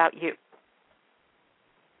all about you.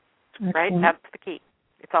 Excellent. Right? That's the key.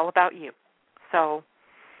 It's all about you. So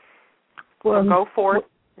go forward.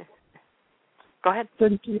 Go ahead.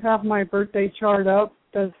 Since you have my birthday chart up,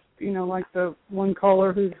 does, like the one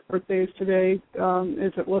caller whose birthday is today,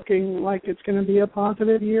 is it looking like it's going to be a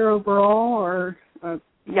positive year overall, or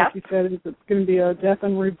like you said, is it going to be a death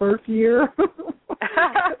and rebirth year?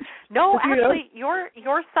 No, actually,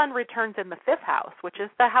 your sun returns in the 5th house, which is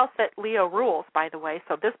the house that Leo rules, by the way,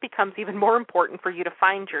 so this becomes even more important for you to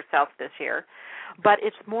find yourself this year. But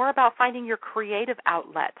it's more about finding your creative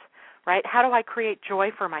outlet, right? How do I create joy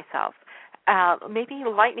for myself? Maybe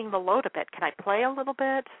lightening the load a bit. Can I play a little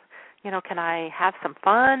bit? Can I have some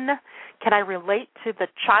fun? Can I relate to the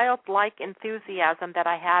childlike enthusiasm that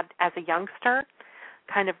I had as a youngster?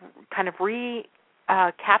 Kind of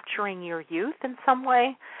capturing your youth in some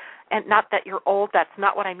way. And not that you're old, that's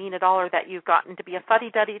not what I mean at all, or that you've gotten to be a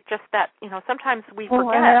fuddy-duddy, just that, sometimes we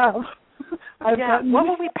forget. I have. What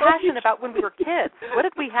were we passionate about when we were kids? What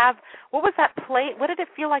did we have? What was that play? What did it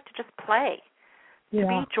feel like to just play? To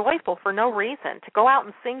be joyful for no reason, to go out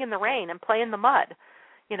and sing in the rain and play in the mud,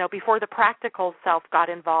 before the practical self got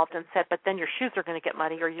involved and said, but then your shoes are going to get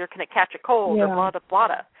muddy or you're going to catch a cold or blah, blah, blah.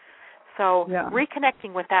 So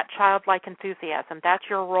reconnecting with that childlike enthusiasm, that's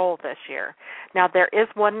your role this year. Now, there is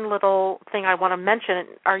one little thing I want to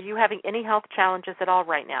mention. Are you having any health challenges at all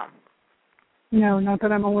right now? No, not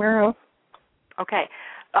that I'm aware of. Okay.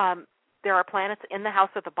 There are planets in the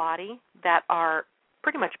house of the body that are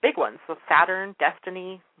pretty much big ones, so Saturn,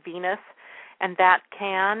 Destiny, Venus, and that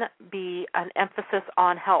can be an emphasis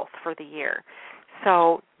on health for the year.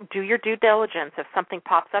 So do your due diligence. If something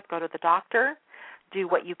pops up, go to the doctor. Do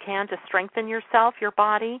what you can to strengthen yourself, your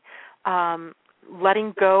body.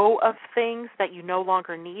 Letting go of things that you no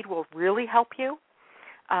longer need will really help you.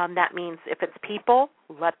 That means if it's people,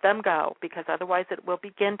 let them go, because otherwise it will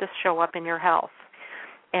begin to show up in your health.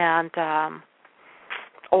 And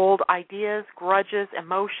old ideas, grudges,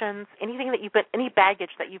 emotions, any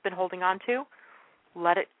baggage that you've been holding on to,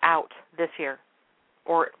 let it out this year.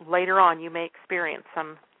 Or later on, you may experience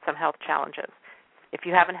some health challenges. If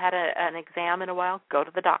you haven't had an exam in a while, go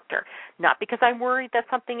to the doctor. Not because I'm worried that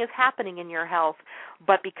something is happening in your health,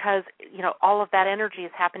 but because, all of that energy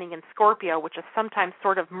is happening in Scorpio, which is sometimes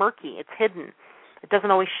sort of murky. It's hidden. It doesn't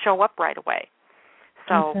always show up right away.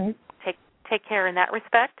 So take care in that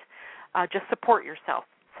respect. Just support yourself.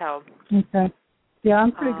 So. Okay. Yeah,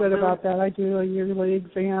 I'm pretty good about that. I do a yearly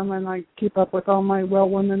exam, and I keep up with all my well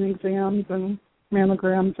women exams and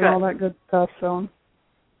mammograms and all that good stuff. So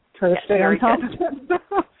try to stay on top of it.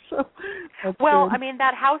 So well, good. I mean,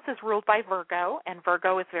 that house is ruled by Virgo, and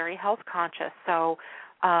Virgo is very health conscious. So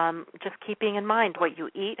just keeping in mind what you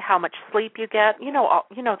eat, how much sleep you get, you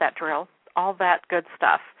know that drill, all that good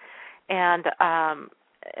stuff. And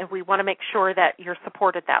we want to make sure that you're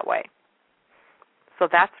supported that way. So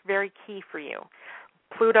that's very key for you.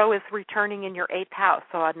 Pluto is returning in your 8th house,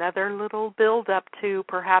 so another little build up to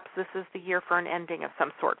perhaps this is the year for an ending of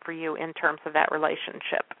some sort for you in terms of that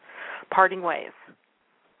relationship. Parting ways.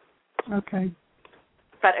 Okay.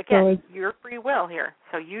 But again, your free will here,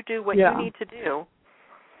 so you do what you need to do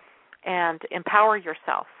and empower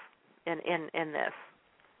yourself in this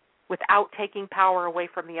without taking power away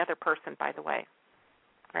from the other person, by the way,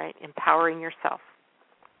 right? Empowering yourself.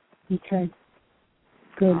 Okay.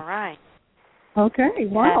 Good. All right. Okay.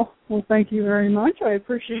 Wow. Well, thank you very much. I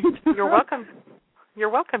appreciate it. You're welcome. You're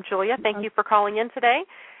welcome, Julia. Thank you for calling in today,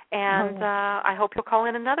 and I hope you'll call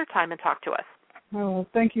in another time and talk to us. Oh,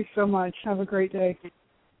 thank you so much. Have a great day.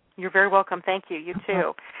 You're very welcome. Thank you. You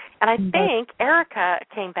too. And I think Erica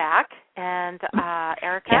came back. And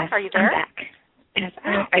Erica, are you there? I'm back. Yes,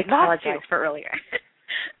 I apologize for earlier.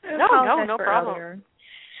 No problem. Earlier.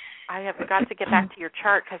 I have got to get back to your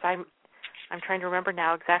chart because I'm trying to remember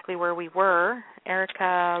now exactly where we were.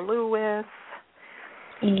 Erica Lewis.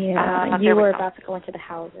 Yeah, you were about to go into the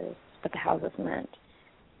houses, what the houses meant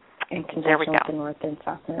in conjunction with the North and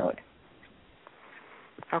South Node.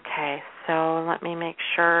 Okay, so let me make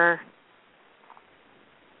sure.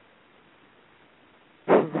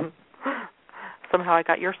 Somehow I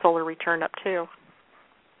got your solar return up too.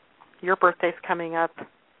 Your birthday's coming up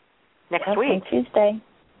next week. Tuesday.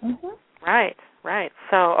 Mm-hmm. Right.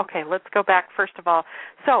 So, okay, let's go back first of all.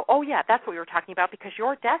 So, that's what we were talking about because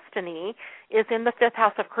your destiny is in the 5th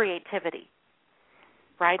house of creativity,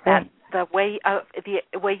 right? That's the way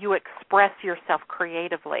you express yourself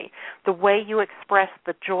creatively, the way you express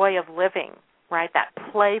the joy of living, right? That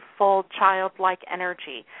playful, childlike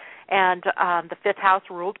energy. And the 5th house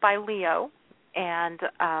ruled by Leo, and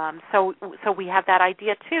so we have that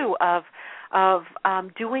idea too of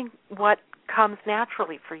doing what comes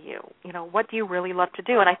naturally for you. What do you really love to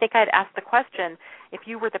do? And I think I'd asked the question if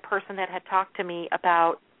you were the person that had talked to me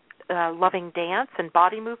about loving dance and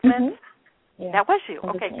body movement. Mm-hmm. Yeah, that was you.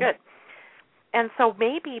 Okay, good. And so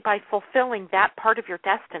maybe by fulfilling that part of your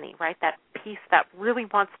destiny, right, that piece that really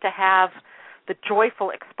wants to have the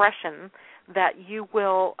joyful expression, that you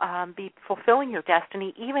will be fulfilling your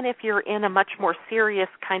destiny even if you're in a much more serious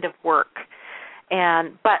kind of work.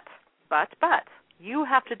 And but you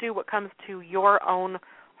have to do what comes to your own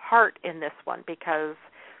heart in this one because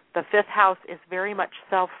the 5th house is very much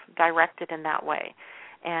self-directed in that way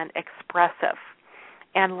and expressive.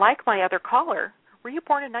 And like my other caller, were you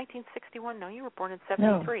born in 1961? No, you were born in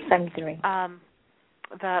 73. No, 73.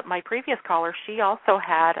 My previous caller, she also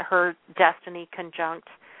had her destiny conjunct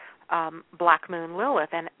Black Moon Lilith,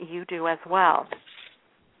 and you do as well,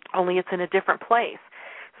 only it's in a different place.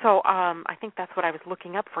 So I think that's what I was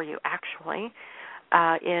looking up for you, actually,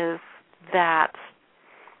 is that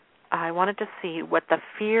I wanted to see what the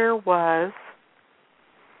fear was.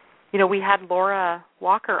 We had Laura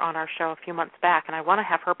Walker on our show a few months back, and I want to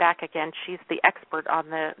have her back again. She's the expert on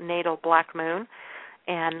the natal Black Moon,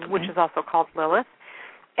 and which is also called Lilith.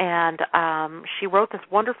 And she wrote this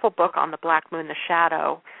wonderful book on the Black Moon, The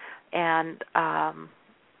Shadow, and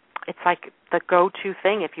it's like the go-to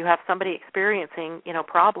thing if you have somebody experiencing,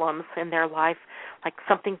 problems in their life, like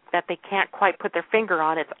something that they can't quite put their finger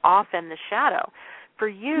on. It's often the shadow. For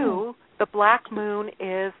you, the Black Moon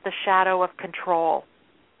is the shadow of control.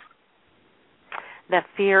 That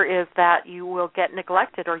fear is that you will get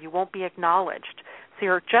neglected or you won't be acknowledged. So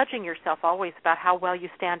you're judging yourself always about how well you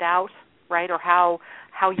stand out, right, or how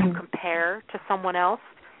you compare to someone else,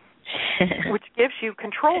 which gives you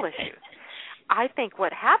control issues. I think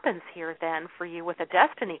what happens here then for you with a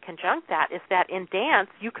destiny conjunct that is that in dance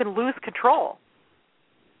you can lose control,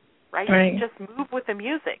 right? You can just move with the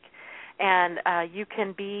music, and you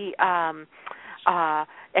can be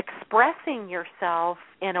expressing yourself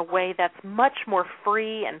in a way that's much more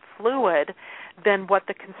free and fluid than what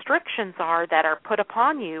the constrictions are that are put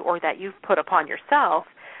upon you or that you've put upon yourself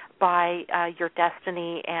by your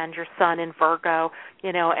destiny and your sun in Virgo,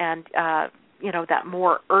 and that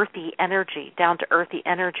more earthy energy, down to earthy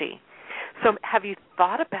energy. So have you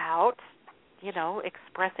thought about,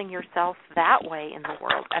 expressing yourself that way in the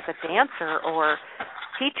world as a dancer or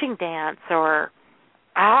teaching dance or,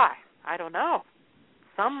 I don't know,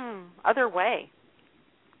 some other way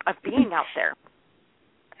of being out there?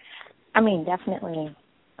 I mean, definitely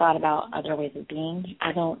thought about other ways of being.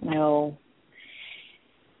 I don't know,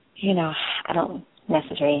 I don't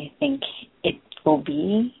necessarily think it will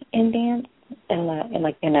be in dance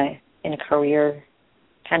in a career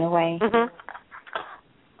kind of way. Mm-hmm.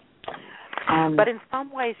 But in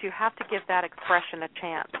some ways, you have to give that expression a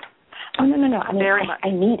chance. Oh, no. I mean, very much. I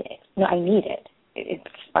need it. No, I need it. It's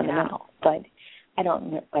fundamental. Yeah. But I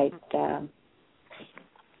don't,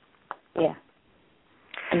 yeah.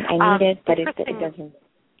 I need it, but it doesn't.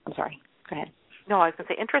 I'm sorry. Go ahead. No, I was going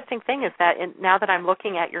to say, interesting thing is that now that I'm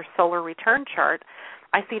looking at your solar return chart,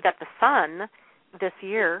 I see that the sun this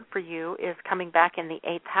year for you is coming back in the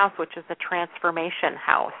 8th house, which is a transformation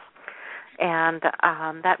house. And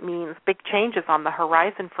that means big changes on the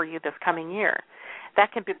horizon for you this coming year.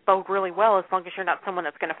 That can bode really well as long as you're not someone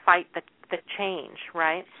that's going to fight the change,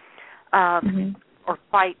 right? Or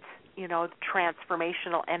fight, the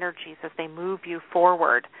transformational energies as they move you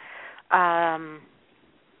forward. Are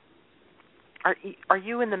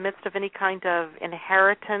you in the midst of any kind of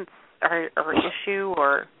inheritance or issue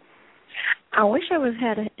or? I wish I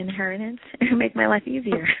had an inheritance. It would make my life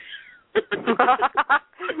easier.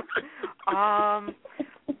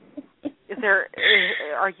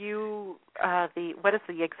 Are you what is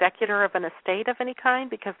the executor of an estate of any kind?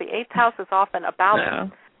 Because the 8th house is often about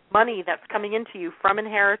money that's coming into you from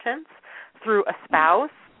inheritance through a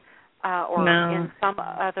spouse or in some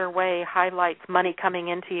other way highlights money coming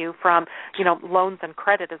into you from, loans and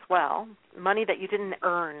credit as well, money that you didn't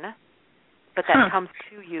earn, but that comes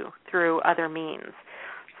to you through other means.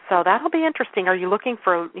 So that'll be interesting. Are you looking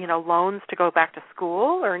for, loans to go back to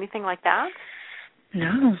school or anything like that?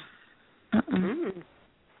 No. No,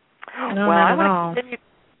 well,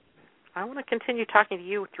 I want to continue talking to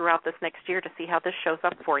you throughout this next year to see how this shows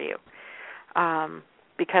up for you,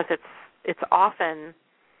 because it's often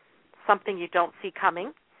something you don't see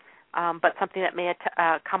coming, but something that may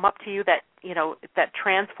come up to you that that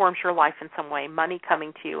transforms your life in some way. Money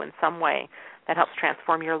coming to you in some way that helps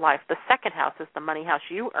transform your life. The 2nd house is the money house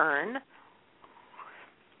you earn,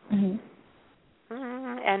 and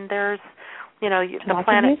there's the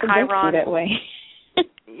planet Chiron. That way.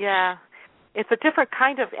 Yeah, it's a different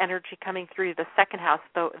kind of energy coming through the 2nd house,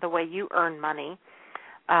 the way you earn money.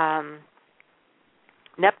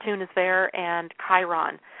 Neptune is there, and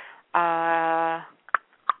Chiron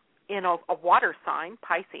in a water sign,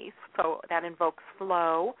 Pisces, so that invokes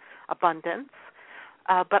flow, abundance,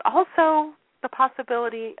 but also the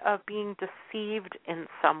possibility of being deceived in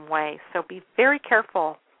some way. So be very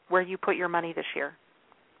careful where you put your money this year,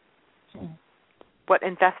 what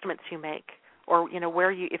investments you make, or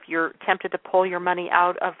where if you're tempted to pull your money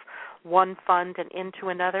out of one fund and into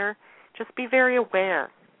another, just be very aware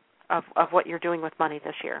of what you're doing with money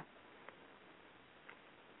this year.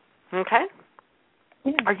 Okay?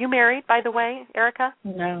 Yeah. Are you married, by the way, Erica?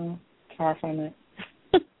 No, far from it.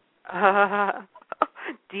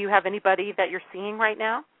 Do you have anybody that you're seeing right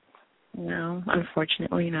now? No,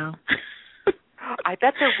 unfortunately, no. I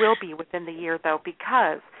bet there will be within the year, though,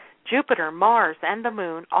 because Jupiter, Mars, and the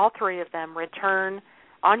Moon, all 3 of them return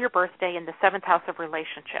on your birthday in the 7th house of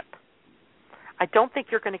relationship. I don't think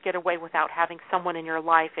you're going to get away without having someone in your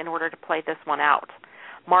life in order to play this one out.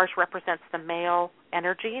 Mars represents the male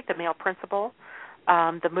energy, the male principle.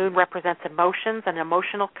 The Moon represents emotions and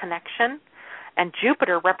emotional connection. And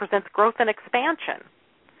Jupiter represents growth and expansion.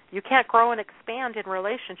 You can't grow and expand in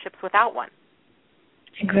relationships without one.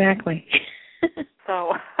 Exactly.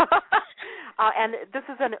 So, and this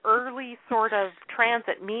is an early sort of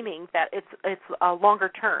transit, meaning that it's a longer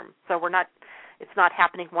term. So it's not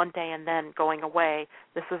happening one day and then going away.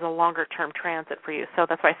 This is a longer term transit for you. So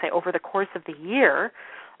that's why I say over the course of the year,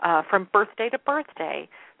 from birthday to birthday,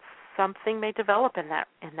 something may develop in that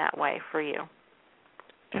way for you.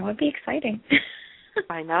 That would be exciting.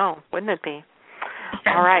 I know, wouldn't it be?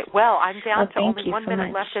 All right. Well, I'm down to only 1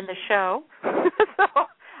 minute much. left in the show, so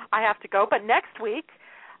I have to go. But next week,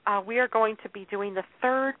 we are going to be doing the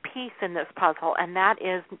third piece in this puzzle, and that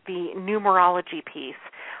is the numerology piece,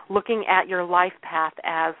 looking at your life path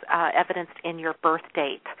as evidenced in your birth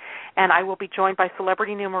date. And I will be joined by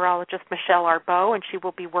celebrity numerologist Michelle Arbeau, and she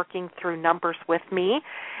will be working through numbers with me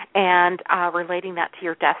and relating that to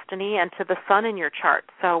your destiny and to the sun in your chart.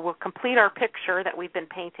 So we'll complete our picture that we've been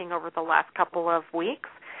painting over the last couple of weeks.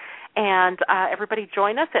 And everybody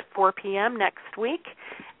join us at 4 p.m. next week.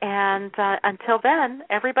 And until then,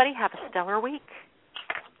 everybody have a stellar week.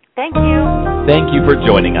 Thank you. Thank you for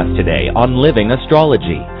joining us today on Living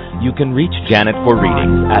Astrology. You can reach Janet for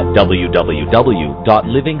readings at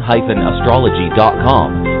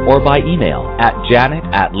www.living-astrology.com or by email at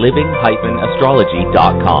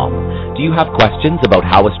janet@living-astrology.com. Do you have questions about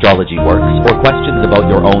how astrology works or questions about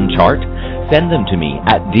your own chart? Send them to me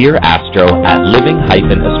at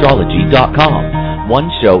dearastro@living-astrology.com.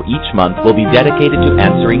 One show each month will be dedicated to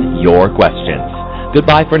answering your questions.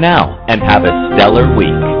 Goodbye for now, and have a stellar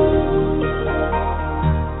week.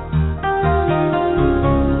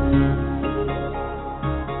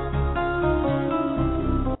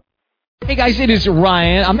 Hey guys, it is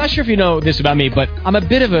Ryan. I'm not sure if you know this about me, but I'm a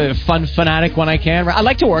bit of a fun fanatic when I can. I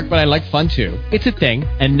like to work, but I like fun too. It's a thing.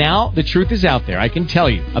 And now the truth is out there. I can tell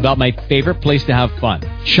you about my favorite place to have fun.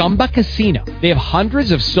 Chumba Casino. They have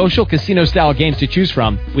hundreds of social casino style games to choose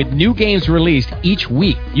from with new games released each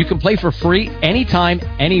week. You can play for free anytime,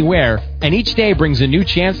 anywhere. And each day brings a new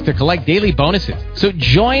chance to collect daily bonuses. So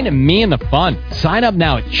join me in the fun. Sign up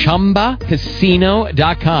now at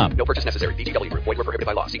ChumbaCasino.com. No purchase necessary. VGW Group. Void where prohibited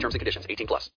by law. See terms and conditions. 18+.